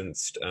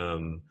unlicensed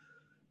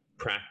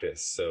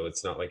practice. So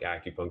it's not like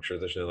acupuncture.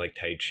 There's no like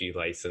Tai Chi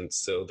license.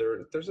 So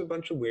there's a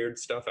bunch of weird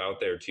stuff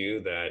out there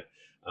too that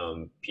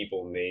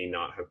people may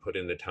not have put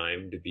in the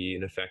time to be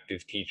an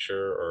effective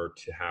teacher or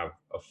to have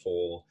a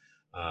full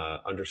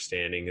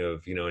understanding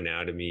of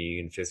anatomy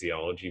and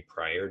physiology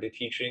prior to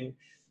teaching.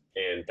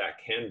 And that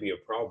can be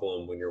a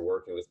problem when you're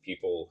working with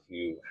people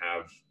who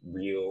have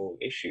real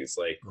issues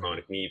like Right.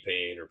 chronic knee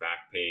pain or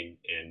back pain.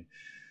 And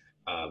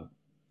um,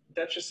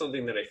 that's just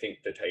something that I think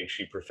the Tai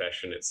Chi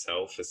profession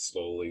itself is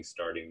slowly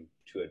starting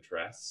to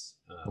address.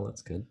 Well,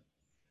 that's good.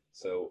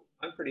 So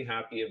I'm pretty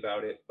happy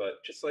about it.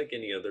 But just like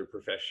any other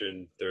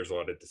profession, there's a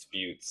lot of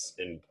disputes.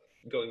 And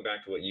going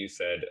back to what you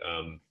said,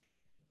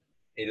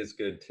 it is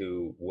good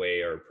to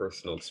weigh our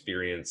personal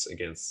experience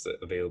against the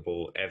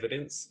available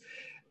evidence.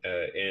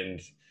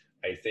 And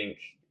I think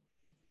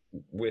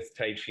with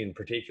Tai Chi in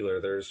particular,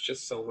 there's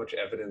just so much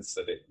evidence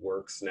that it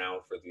works now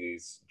for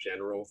these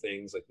general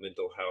things like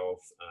mental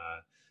health,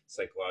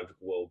 psychological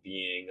well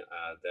being,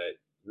 that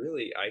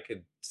really I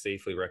could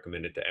safely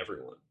recommend it to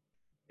everyone.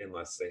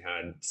 Unless they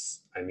had,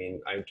 I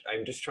mean,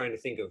 I'm just trying to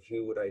think of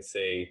who would I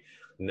say,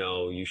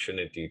 no, you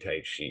shouldn't do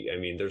Tai Chi. I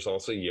mean, there's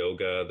also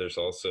yoga, there's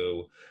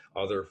also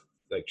other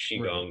like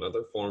Right. Qigong,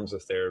 other forms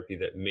of therapy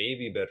that may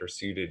be better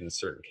suited in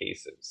certain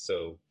cases.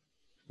 So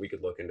we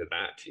could look into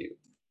that too.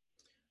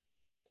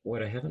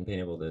 What I haven't been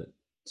able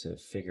to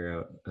figure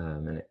out,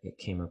 and it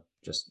came up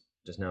just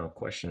now. A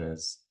question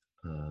is,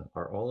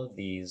 are all of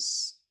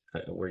these?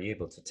 Were you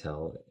able to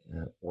tell?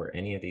 Were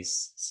any of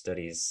these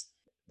studies,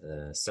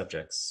 the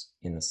subjects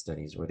in the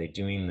studies, were they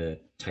doing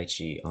the Tai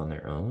Chi on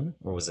their own,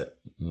 or was it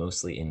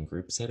mostly in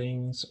group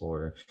settings,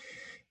 or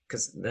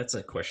because that's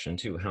a question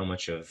too. How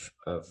much of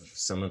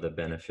some of the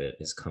benefit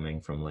is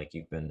coming from, like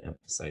you've been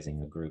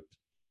emphasizing, a group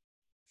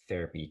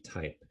therapy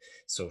type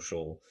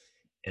social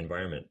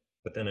environment.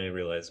 But then I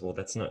realized, well,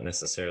 that's not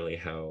necessarily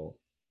how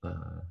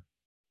uh,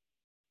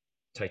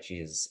 Tai Chi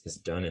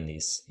is done in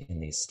these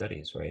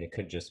studies, right? It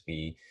could just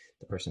be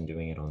the person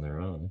doing it on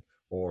their own,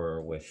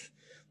 or with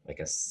like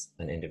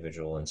an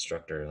individual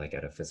instructor, like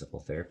at a physical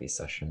therapy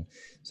session.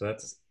 So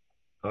that's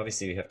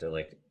obviously you have to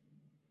like,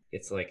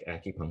 it's like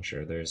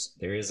acupuncture.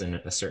 There is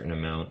a certain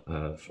amount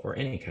of, or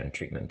any kind of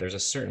treatment, there's a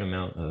certain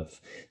amount of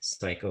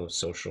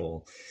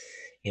psychosocial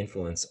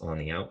influence on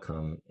the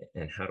outcome.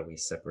 And how do we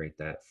separate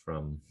that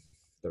from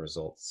the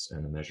results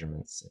and the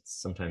measurements? It's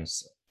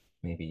sometimes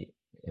maybe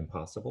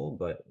impossible,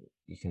 but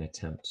you can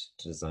attempt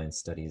to design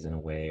studies in a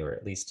way, or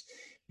at least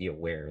be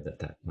aware that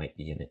that might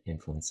be an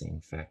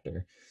influencing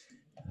factor.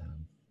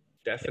 um,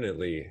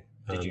 Definitely.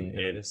 did you And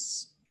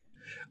notice?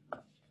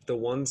 the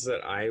ones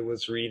that I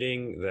was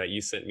reading that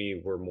you sent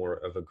me were more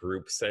of a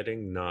group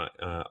setting, not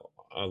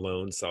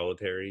alone,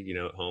 solitary,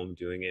 at home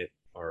doing it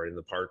or in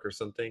the park or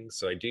something.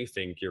 So I do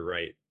think you're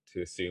right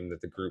to assume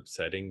that the group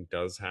setting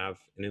does have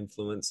an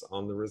influence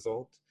on the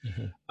result.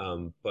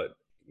 Mhm. But,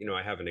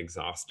 I haven't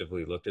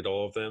exhaustively looked at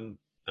all of them.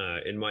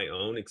 In my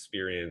own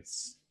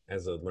experience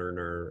as a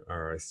learner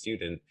or a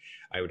student,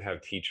 I would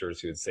have teachers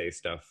who would say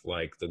stuff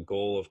like the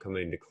goal of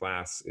coming to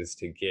class is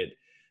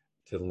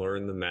to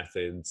learn the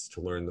methods,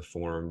 to learn the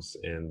forms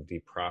and the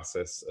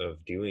process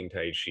of doing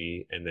Tai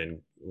Chi, and then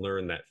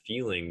learn that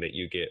feeling that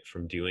you get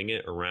from doing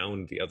it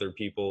around the other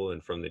people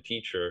and from the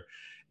teacher,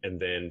 and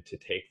then to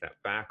take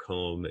that back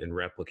home and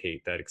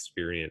replicate that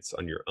experience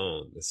on your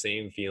own, the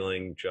same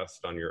feeling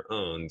just on your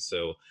own.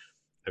 So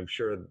I'm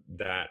sure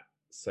that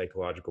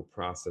psychological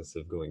process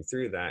of going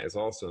through that is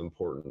also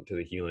important to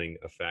the healing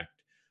effect.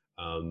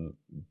 Um,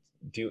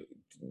 do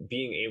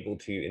being able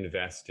to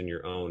invest in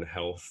your own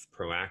health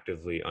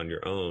proactively on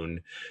your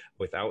own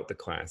without the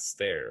class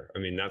there. I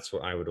mean, that's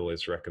what I would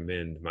always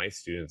recommend my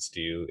students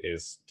do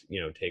is,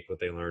 take what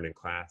they learn in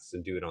class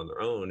and do it on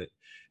their own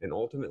and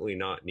ultimately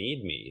not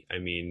need me. I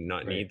mean,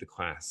 not Right. need the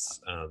class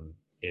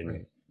in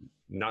Right.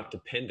 not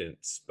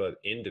dependence, but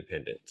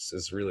independence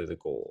is really the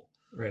goal.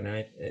 Right. Now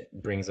it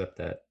brings up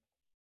that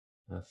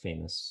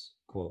famous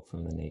quote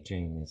from the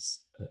Neijing: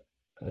 is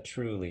a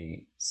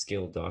truly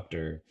skilled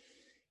doctor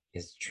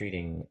is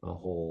treating a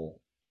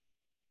whole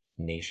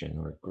nation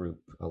or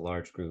group, a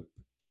large group.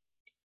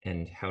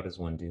 And how does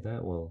one do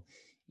that? Well,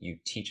 you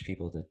teach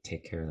people to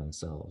take care of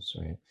themselves,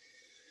 right?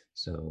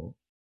 So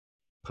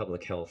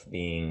public health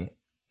being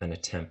an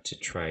attempt to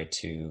try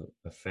to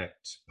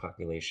affect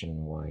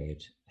population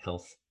wide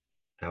health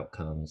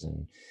outcomes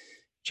and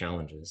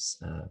challenges,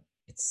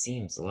 it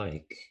seems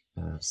like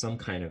some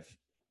kind of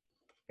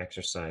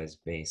exercise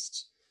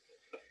based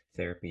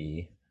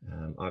therapy.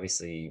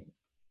 Obviously,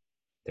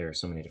 there are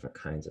so many different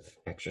kinds of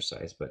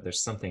exercise, but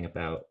there's something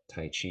about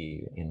Tai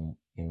Chi in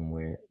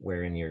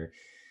wherein you're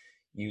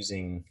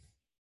using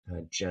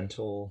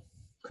gentle,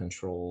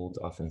 controlled,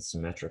 often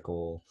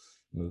symmetrical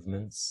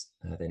movements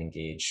that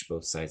engage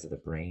both sides of the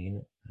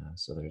brain.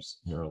 So there's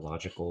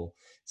neurological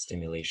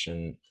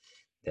stimulation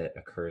that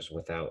occurs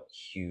without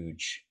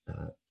huge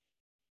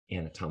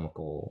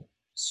anatomical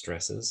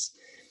stresses.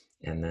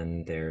 And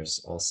then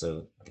there's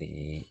also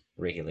the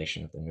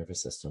regulation of the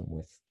nervous system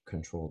with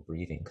controlled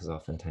breathing, because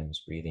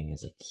oftentimes breathing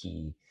is a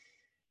key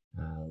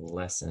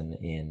lesson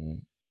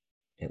in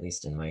at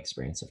least in my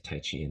experience of Tai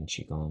Chi and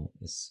Qigong,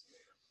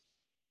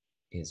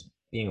 is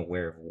being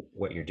aware of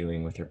what you're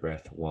doing with your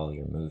breath while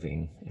you're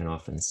moving, and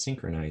often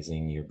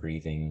synchronizing your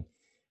breathing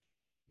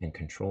and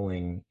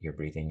controlling your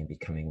breathing and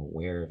becoming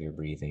aware of your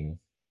breathing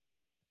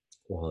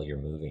while you're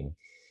moving.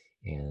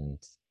 And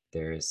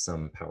there is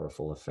some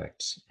powerful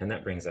effect. And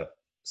that brings up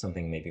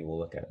something maybe we'll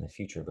look at in the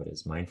future, but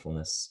is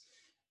mindfulness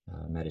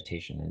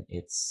meditation. And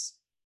it's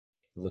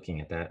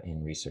looking at that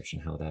in research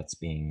and how that's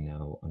being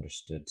now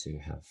understood to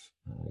have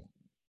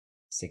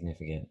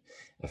significant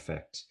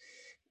effect,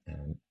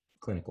 um,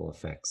 clinical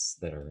effects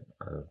that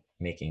are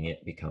making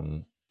it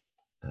become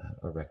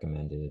a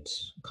recommended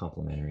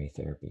complementary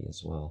therapy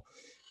as well.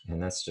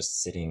 And that's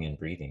just sitting and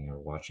breathing or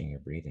watching your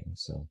breathing.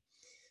 So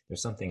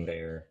there's something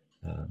there,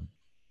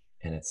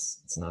 and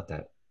it's not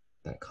that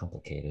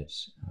complicated,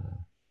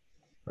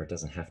 or it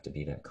doesn't have to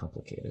be that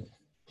complicated.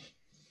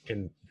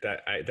 And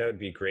that would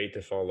be great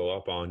to follow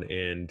up on,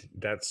 and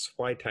that's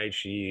why Tai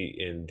Chi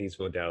and these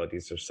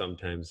modalities are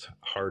sometimes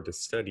hard to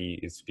study.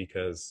 Is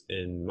because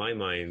in my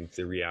mind,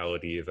 the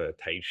reality of a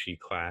Tai Chi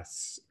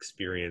class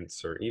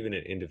experience, or even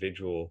an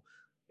individual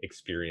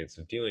experience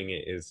of doing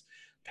it, is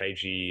Tai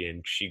Chi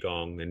and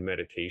Qigong and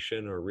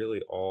meditation are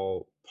really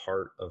all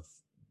part of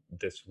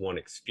this one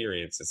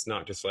experience. It's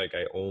not just like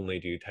I only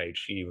do Tai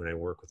Chi when I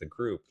work with a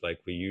group. Like,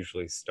 we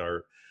usually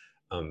start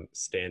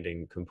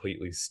standing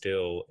completely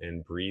still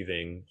and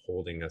breathing,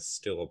 holding a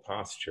still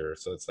posture.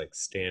 So it's like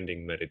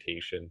standing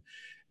meditation.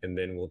 And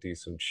then we'll do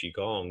some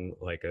Qigong,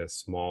 like a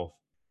small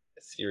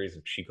series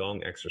of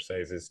Qigong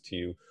exercises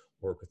to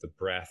work with the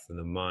breath and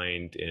the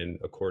mind, and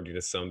according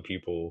to some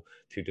people,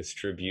 to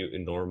distribute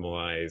and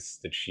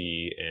normalize the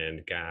qi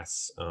and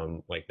gas,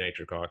 like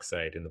nitric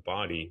oxide in the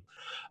body.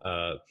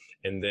 Uh,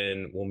 and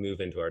then we'll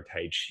move into our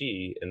Tai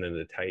Chi, and then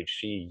the Tai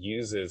Chi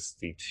uses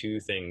the two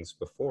things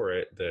before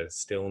it, the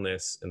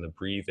stillness and the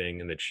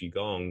breathing and the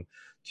Qigong,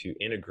 to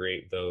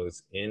integrate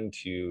those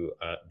into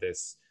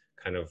this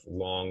kind of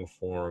long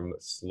form,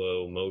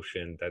 slow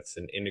motion that's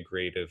an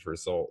integrative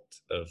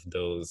result of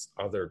those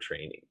other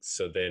trainings.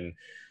 So then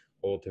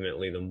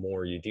ultimately, the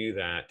more you do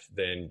that,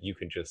 then you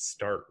can just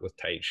start with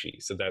Tai Chi.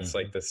 So that's Mm-hmm.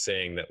 like the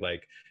saying that,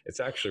 like, it's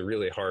actually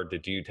really hard to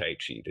do Tai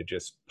Chi, to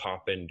just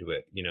pop into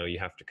it. You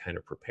have to kind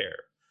of prepare.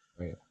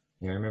 Right.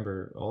 Yeah, I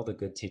remember all the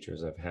good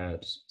teachers I've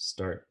had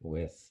start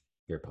with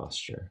your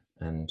posture.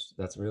 And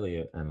that's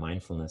really a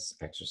mindfulness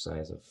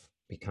exercise of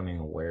becoming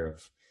aware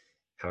of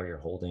how you're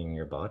holding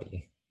your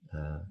body.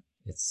 Uh,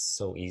 it's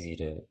so easy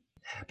to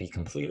be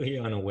completely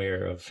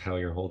unaware of how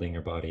you're holding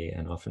your body.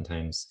 And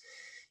oftentimes,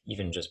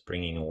 even just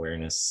bringing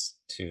awareness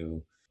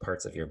to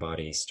parts of your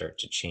body start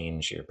to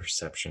change your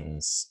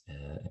perceptions,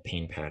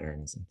 pain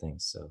patterns, and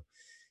things. So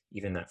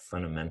even that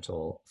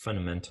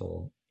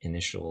fundamental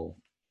initial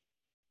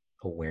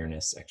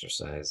awareness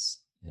exercise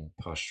and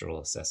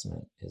postural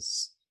assessment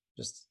is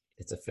just,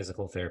 it's a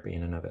physical therapy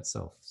in and of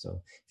itself.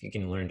 So if you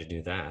can learn to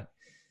do that,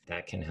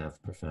 that can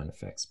have profound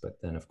effects. But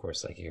then of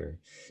course, like you're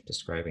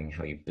describing,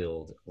 how you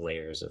build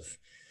layers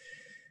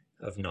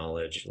of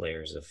knowledge,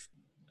 layers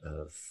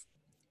of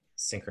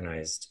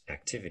synchronized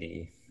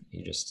activity,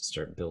 you just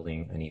start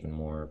building an even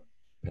more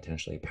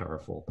potentially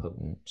powerful,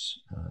 potent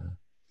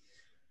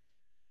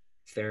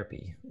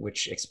therapy,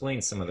 which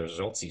explains some of the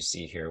results you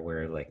see here,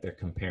 where like they're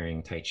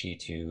comparing Tai Chi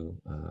to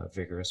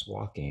vigorous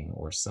walking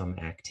or some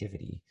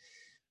activity.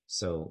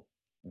 So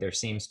there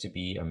seems to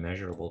be a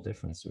measurable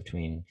difference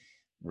between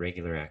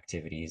regular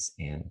activities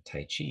and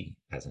Tai Chi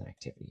as an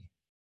activity.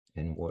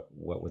 And what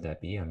would that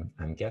be?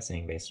 I'm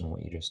guessing, based on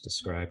what you just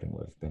described and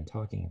what we've been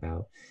talking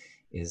about,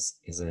 is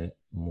a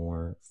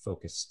more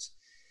focused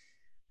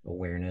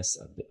awareness,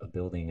 a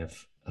building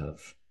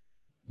of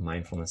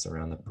mindfulness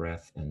around the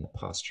breath and the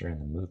posture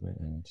and the movement,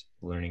 and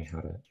learning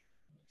how to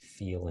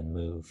feel and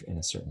move in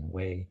a certain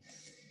way,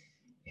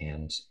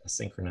 and a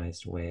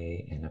synchronized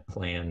way, and a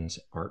planned,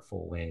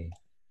 artful way.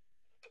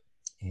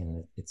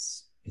 And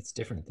it's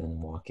different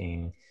than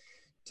walking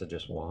to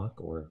just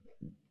walk, or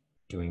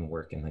doing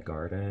work in the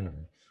garden, or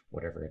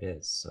whatever it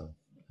is. So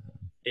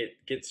It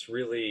gets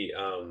really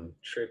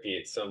trippy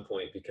at some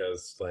point,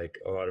 because, like,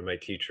 a lot of my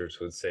teachers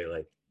would say,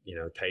 like,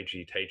 Tai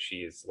Chi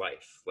is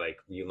life. Like,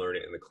 you learn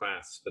it in the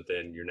class, but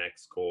then your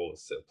next goal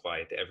is to apply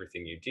it to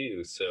everything you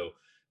do. So,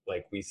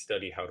 like, we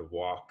study how to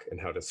walk and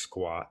how to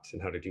squat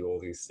and how to do all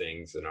these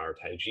things in our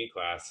Tai Chi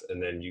class.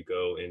 And then you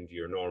go into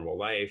your normal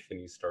life and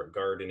you start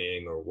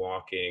gardening or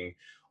walking,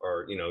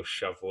 or,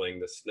 shoveling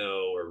the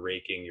snow, or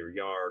raking your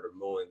yard, or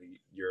mowing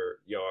your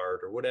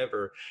yard, or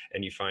whatever,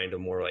 and you find a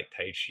more like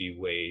Tai Chi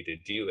way to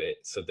do it.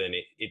 So then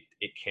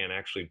it can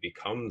actually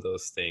become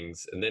those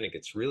things. And then it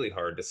gets really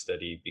hard to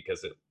study,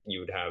 because you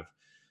would have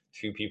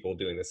two people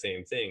doing the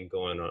same thing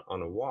going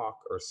on a walk,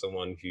 or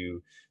someone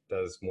who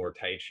does more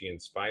Tai Chi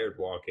inspired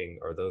walking.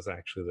 Are those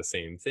actually the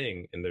same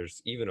thing? And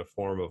there's even a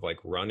form of like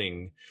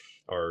running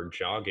or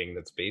jogging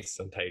that's based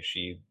on Tai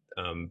Chi,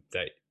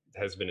 that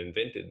has been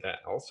invented, that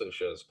also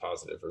shows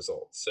positive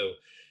results. So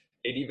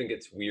it even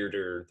gets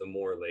weirder the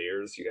more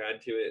layers you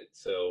add to it.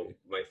 So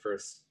my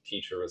first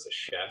teacher was a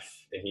chef,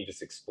 and he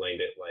just explained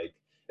it like,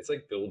 it's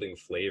like building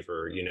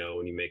flavor, you know,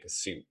 when you make a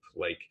soup.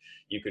 Like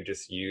you could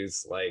just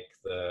use like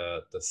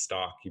the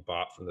stock you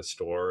bought from the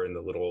store in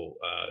the little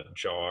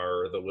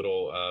jar, or the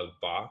little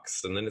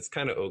box, and then it's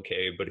kind of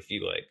okay. But if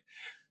you like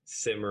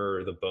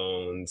simmer the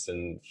bones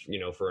and, you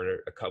know, for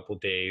a couple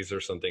days or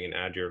something, and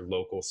add your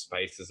local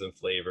spices and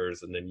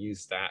flavors, and then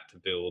use that to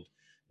build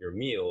your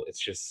meal,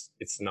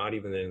 it's not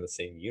even in the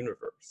same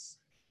universe.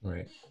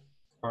 Right.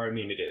 Or I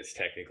mean, it is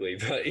technically,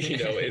 but you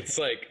know, it's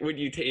like when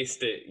you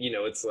taste it, you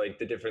know, it's like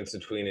the difference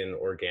between an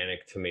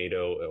organic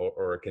tomato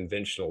or a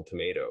conventional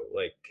tomato.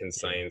 Like, can Yeah.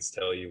 science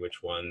tell you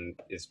which one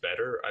is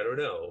better? I don't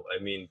know. I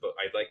mean, but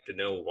I'd like to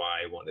know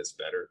why one is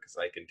better, because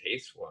I can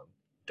taste one.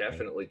 Right.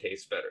 Definitely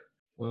tastes better.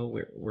 Well,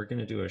 we're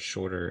going to do a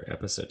shorter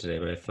episode today,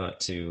 but I thought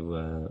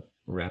to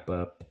wrap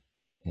up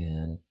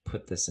and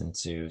put this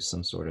into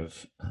some sort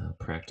of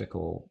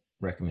practical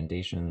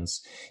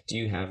recommendations. Do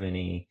you have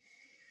any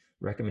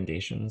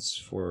recommendations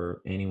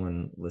for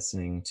anyone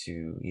listening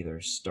to either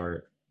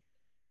start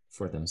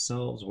for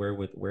themselves?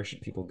 Where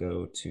should people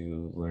go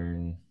to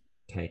learn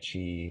Tai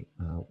Chi,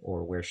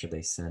 or where should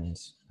they send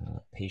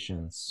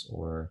patients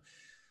or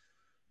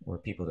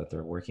people that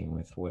they're working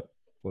with? What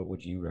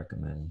would you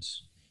recommend?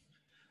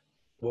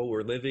 Well,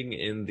 we're living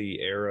in the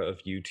era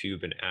of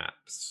YouTube and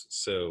apps.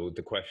 So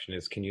the question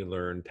is, can you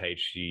learn Tai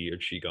Chi or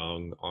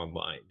Qigong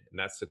online? And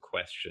that's the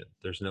question.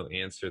 There's no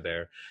answer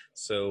there.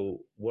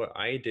 So what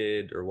I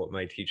did, or what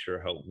my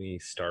teacher helped me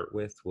start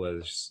with,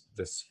 was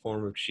this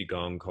form of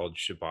Qigong called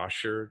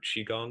Shibasher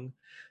Qigong.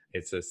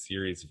 It's a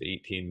series of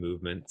 18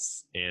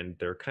 movements, and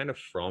they're kind of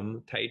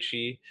from Tai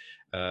Chi.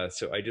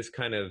 So I just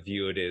kind of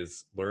view it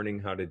as learning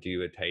how to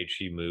do a Tai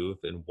Chi move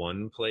in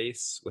one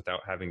place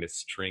without having to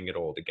string it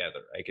all together.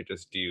 I could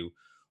just do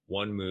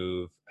one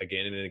move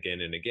again and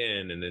again and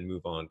again, and then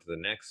move on to the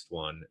next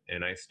one.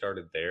 And I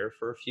started there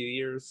for a few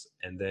years,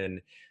 and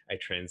then I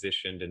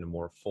transitioned into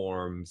more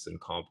forms and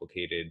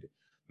complicated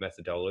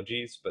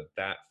methodologies. But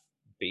that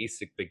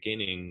basic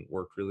beginning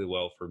worked really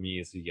well for me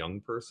as a young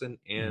person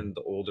Mm. and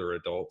the older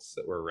adults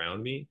that were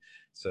around me.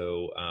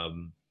 So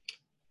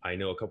I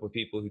know a couple of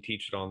people who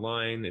teach it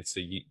online. It's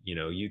a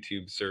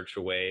YouTube search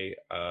away,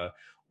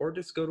 or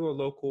just go to a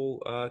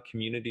local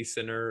community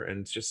center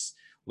and just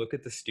look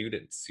at the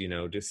students. You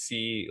know, just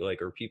see,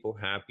 like, are people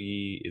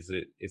happy?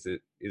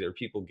 Are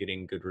people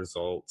getting good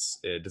results?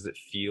 Does it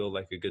feel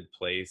like a good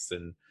place?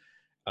 And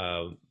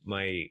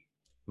my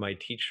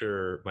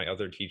my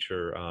other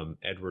teacher,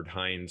 Edward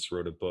Hines,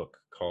 wrote a book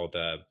called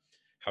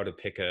 "How to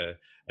Pick a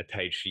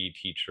Tai Chi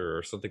Teacher,"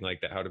 or something like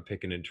that. How to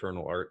pick an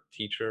internal art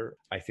teacher.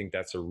 I think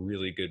that's a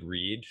really good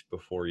read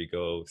before you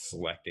go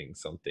selecting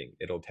something.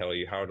 It'll tell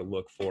you how to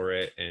look for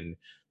it and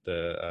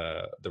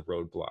the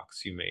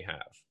roadblocks you may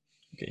have.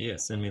 Okay, yeah,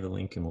 send me the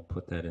link and we'll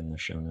put that in the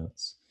show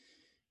notes.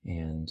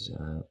 And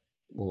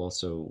we'll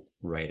also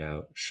write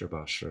out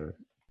Shabasher.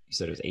 You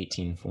said it was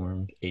 18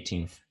 form,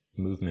 18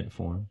 movement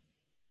form.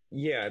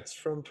 Yeah, it's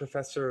from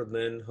Professor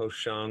Lin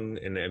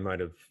Hosheng, and I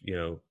might have,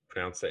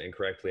 pronounced that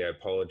incorrectly. I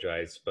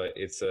apologize, but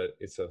it's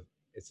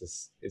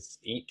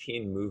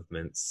 18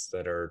 movements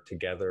that are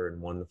together in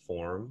one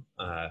form,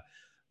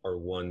 or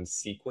one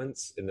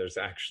sequence, and there's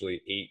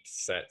actually 8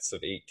 sets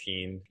of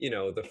 18. You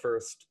know, the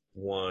first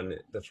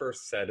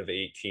set of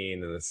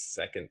 18 and the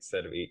second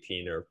set of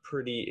 18 are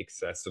pretty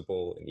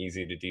accessible and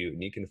easy to do,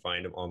 and you can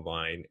find them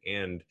online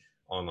and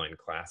online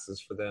classes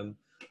for them.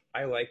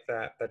 I like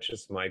that. That's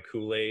just my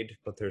Kool-Aid,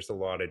 but there's a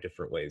lot of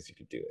different ways you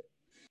could do it.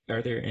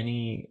 Are there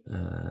any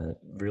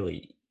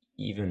really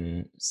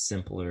even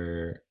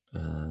simpler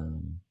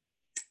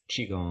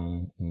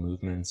qigong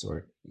movements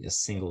or a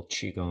single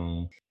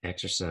qigong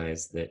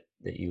exercise that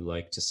you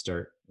like to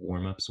start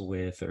warm-ups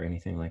with, or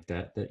anything like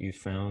that you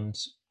found?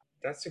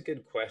 That's a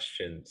good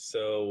question.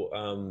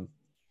 So,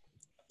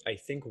 I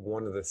think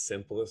one of the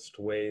simplest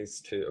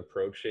ways to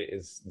approach it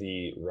is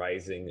the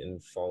rising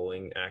and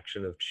falling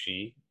action of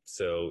qi.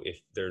 So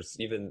if there's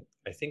even,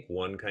 I think,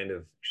 one kind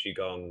of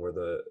qigong where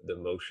the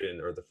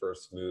motion or the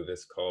first move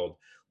is called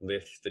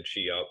lift the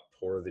qi up,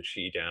 pour the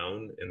qi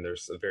down, and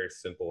there's a very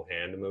simple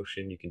hand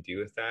motion you can do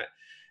with that.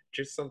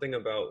 Just something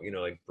about,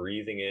 like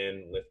breathing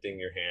in, lifting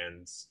your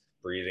hands,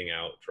 breathing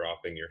out,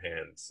 dropping your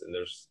hands. And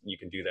you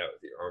can do that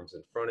with your arms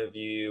in front of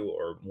you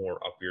or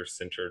more up your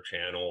center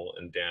channel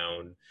and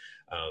down.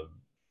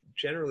 um,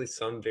 Generally,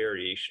 some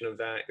variation of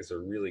that is a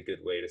really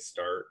good way to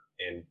start.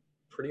 And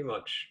pretty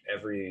much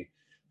every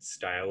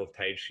style of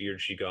Tai Chi or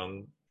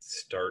Qigong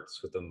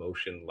starts with a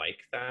motion like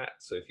that.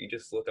 So if you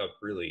just look up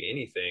really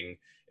anything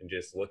and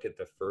just look at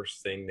the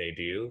first thing they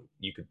do,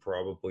 you could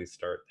probably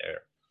start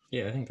there.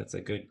 Yeah, I think that's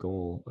a good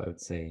goal, I would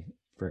say,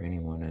 for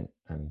anyone. And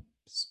I'm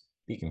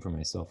speaking for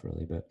myself,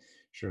 really, but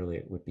surely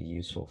it would be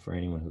useful for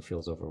anyone who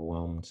feels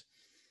overwhelmed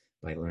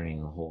by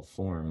learning a whole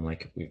form.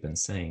 Like we've been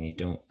saying, you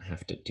don't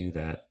have to do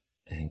that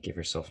and give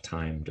yourself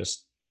time.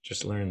 Just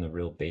learn the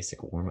real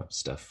basic warm-up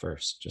stuff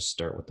first. Just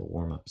start with the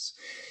warm-ups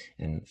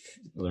and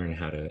learn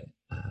how to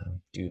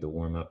do the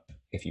warm-up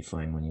if you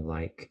find one you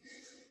like.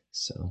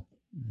 So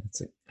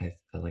I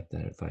like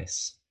that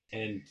advice.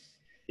 And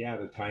Yeah,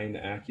 to tie into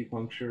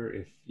acupuncture,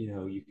 if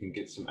you can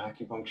get some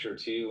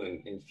acupuncture too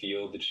and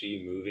feel the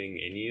qi moving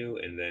in you,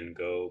 and then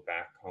go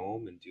back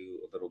home and do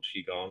a little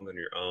qigong on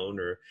your own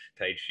or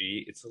tai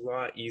chi, it's a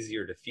lot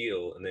easier to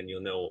feel, and then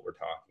you'll know what we're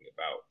talking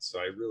about. So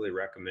I really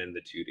recommend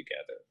the two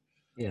together.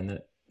 Yeah,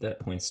 and that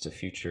points to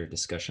future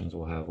discussions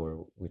we'll have where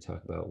we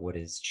talk about what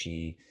is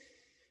qi.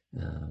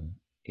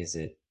 Is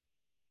it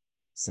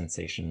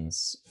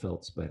sensations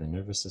felt by the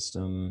nervous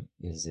system?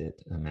 Is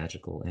it a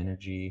magical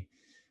energy?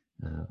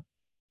 Uh,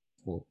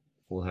 we'll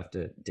we'll have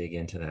to dig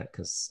into that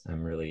because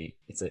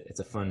it's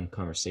a fun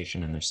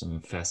conversation, and there's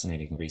some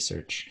fascinating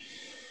research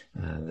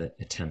that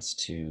attempts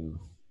to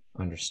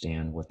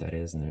understand what that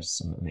is, and there's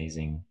some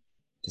amazing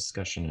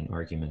discussion and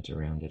argument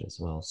around it as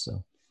well.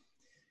 So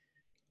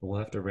we'll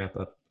have to wrap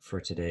up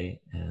for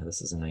today.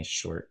 This is a nice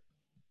short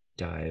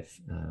dive.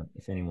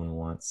 If anyone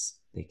wants,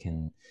 they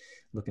can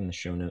look in the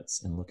show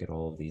notes and look at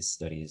all of these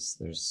studies.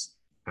 There's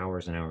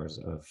hours and hours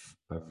of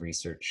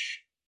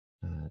research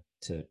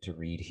to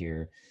read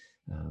here,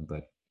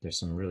 but there's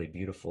some really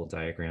beautiful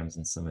diagrams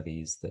in some of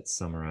these that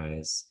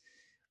summarize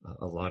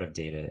a lot of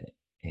data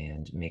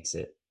and makes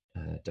it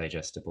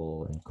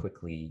digestible and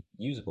quickly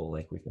usable,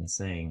 like we've been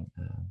saying,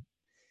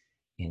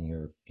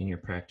 in your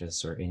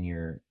practice or in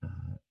your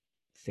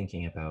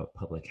thinking about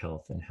public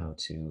health and how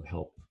to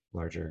help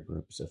larger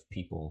groups of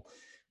people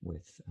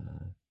with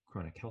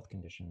chronic health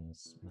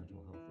conditions,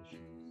 mental health issues.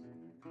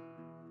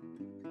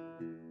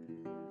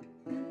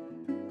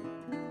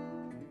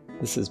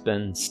 This has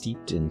been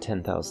Steeped in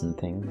 10,000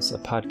 Things, a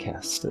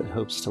podcast that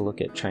hopes to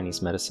look at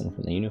Chinese medicine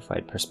from the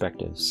unified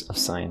perspectives of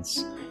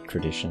science,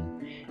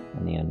 tradition,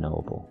 and the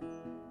unknowable.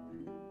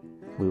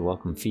 We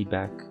welcome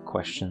feedback,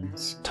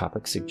 questions,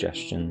 topic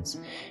suggestions,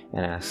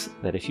 and ask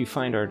that if you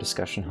find our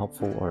discussion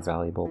helpful or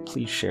valuable,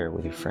 please share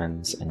with your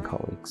friends and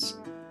colleagues.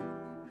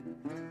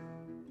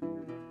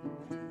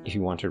 If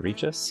you want to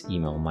reach us,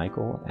 email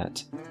Michael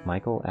at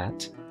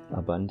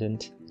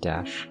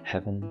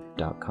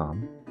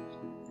abundant-heaven.com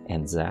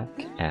and Zach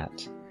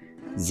at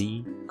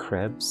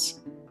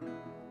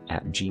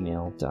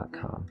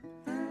zkrebs@gmail.com.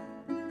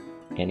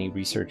 Any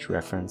research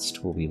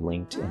referenced will be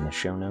linked in the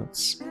show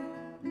notes.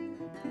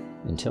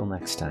 Until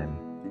next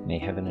time, may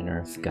heaven and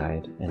earth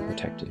guide and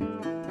protect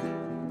you.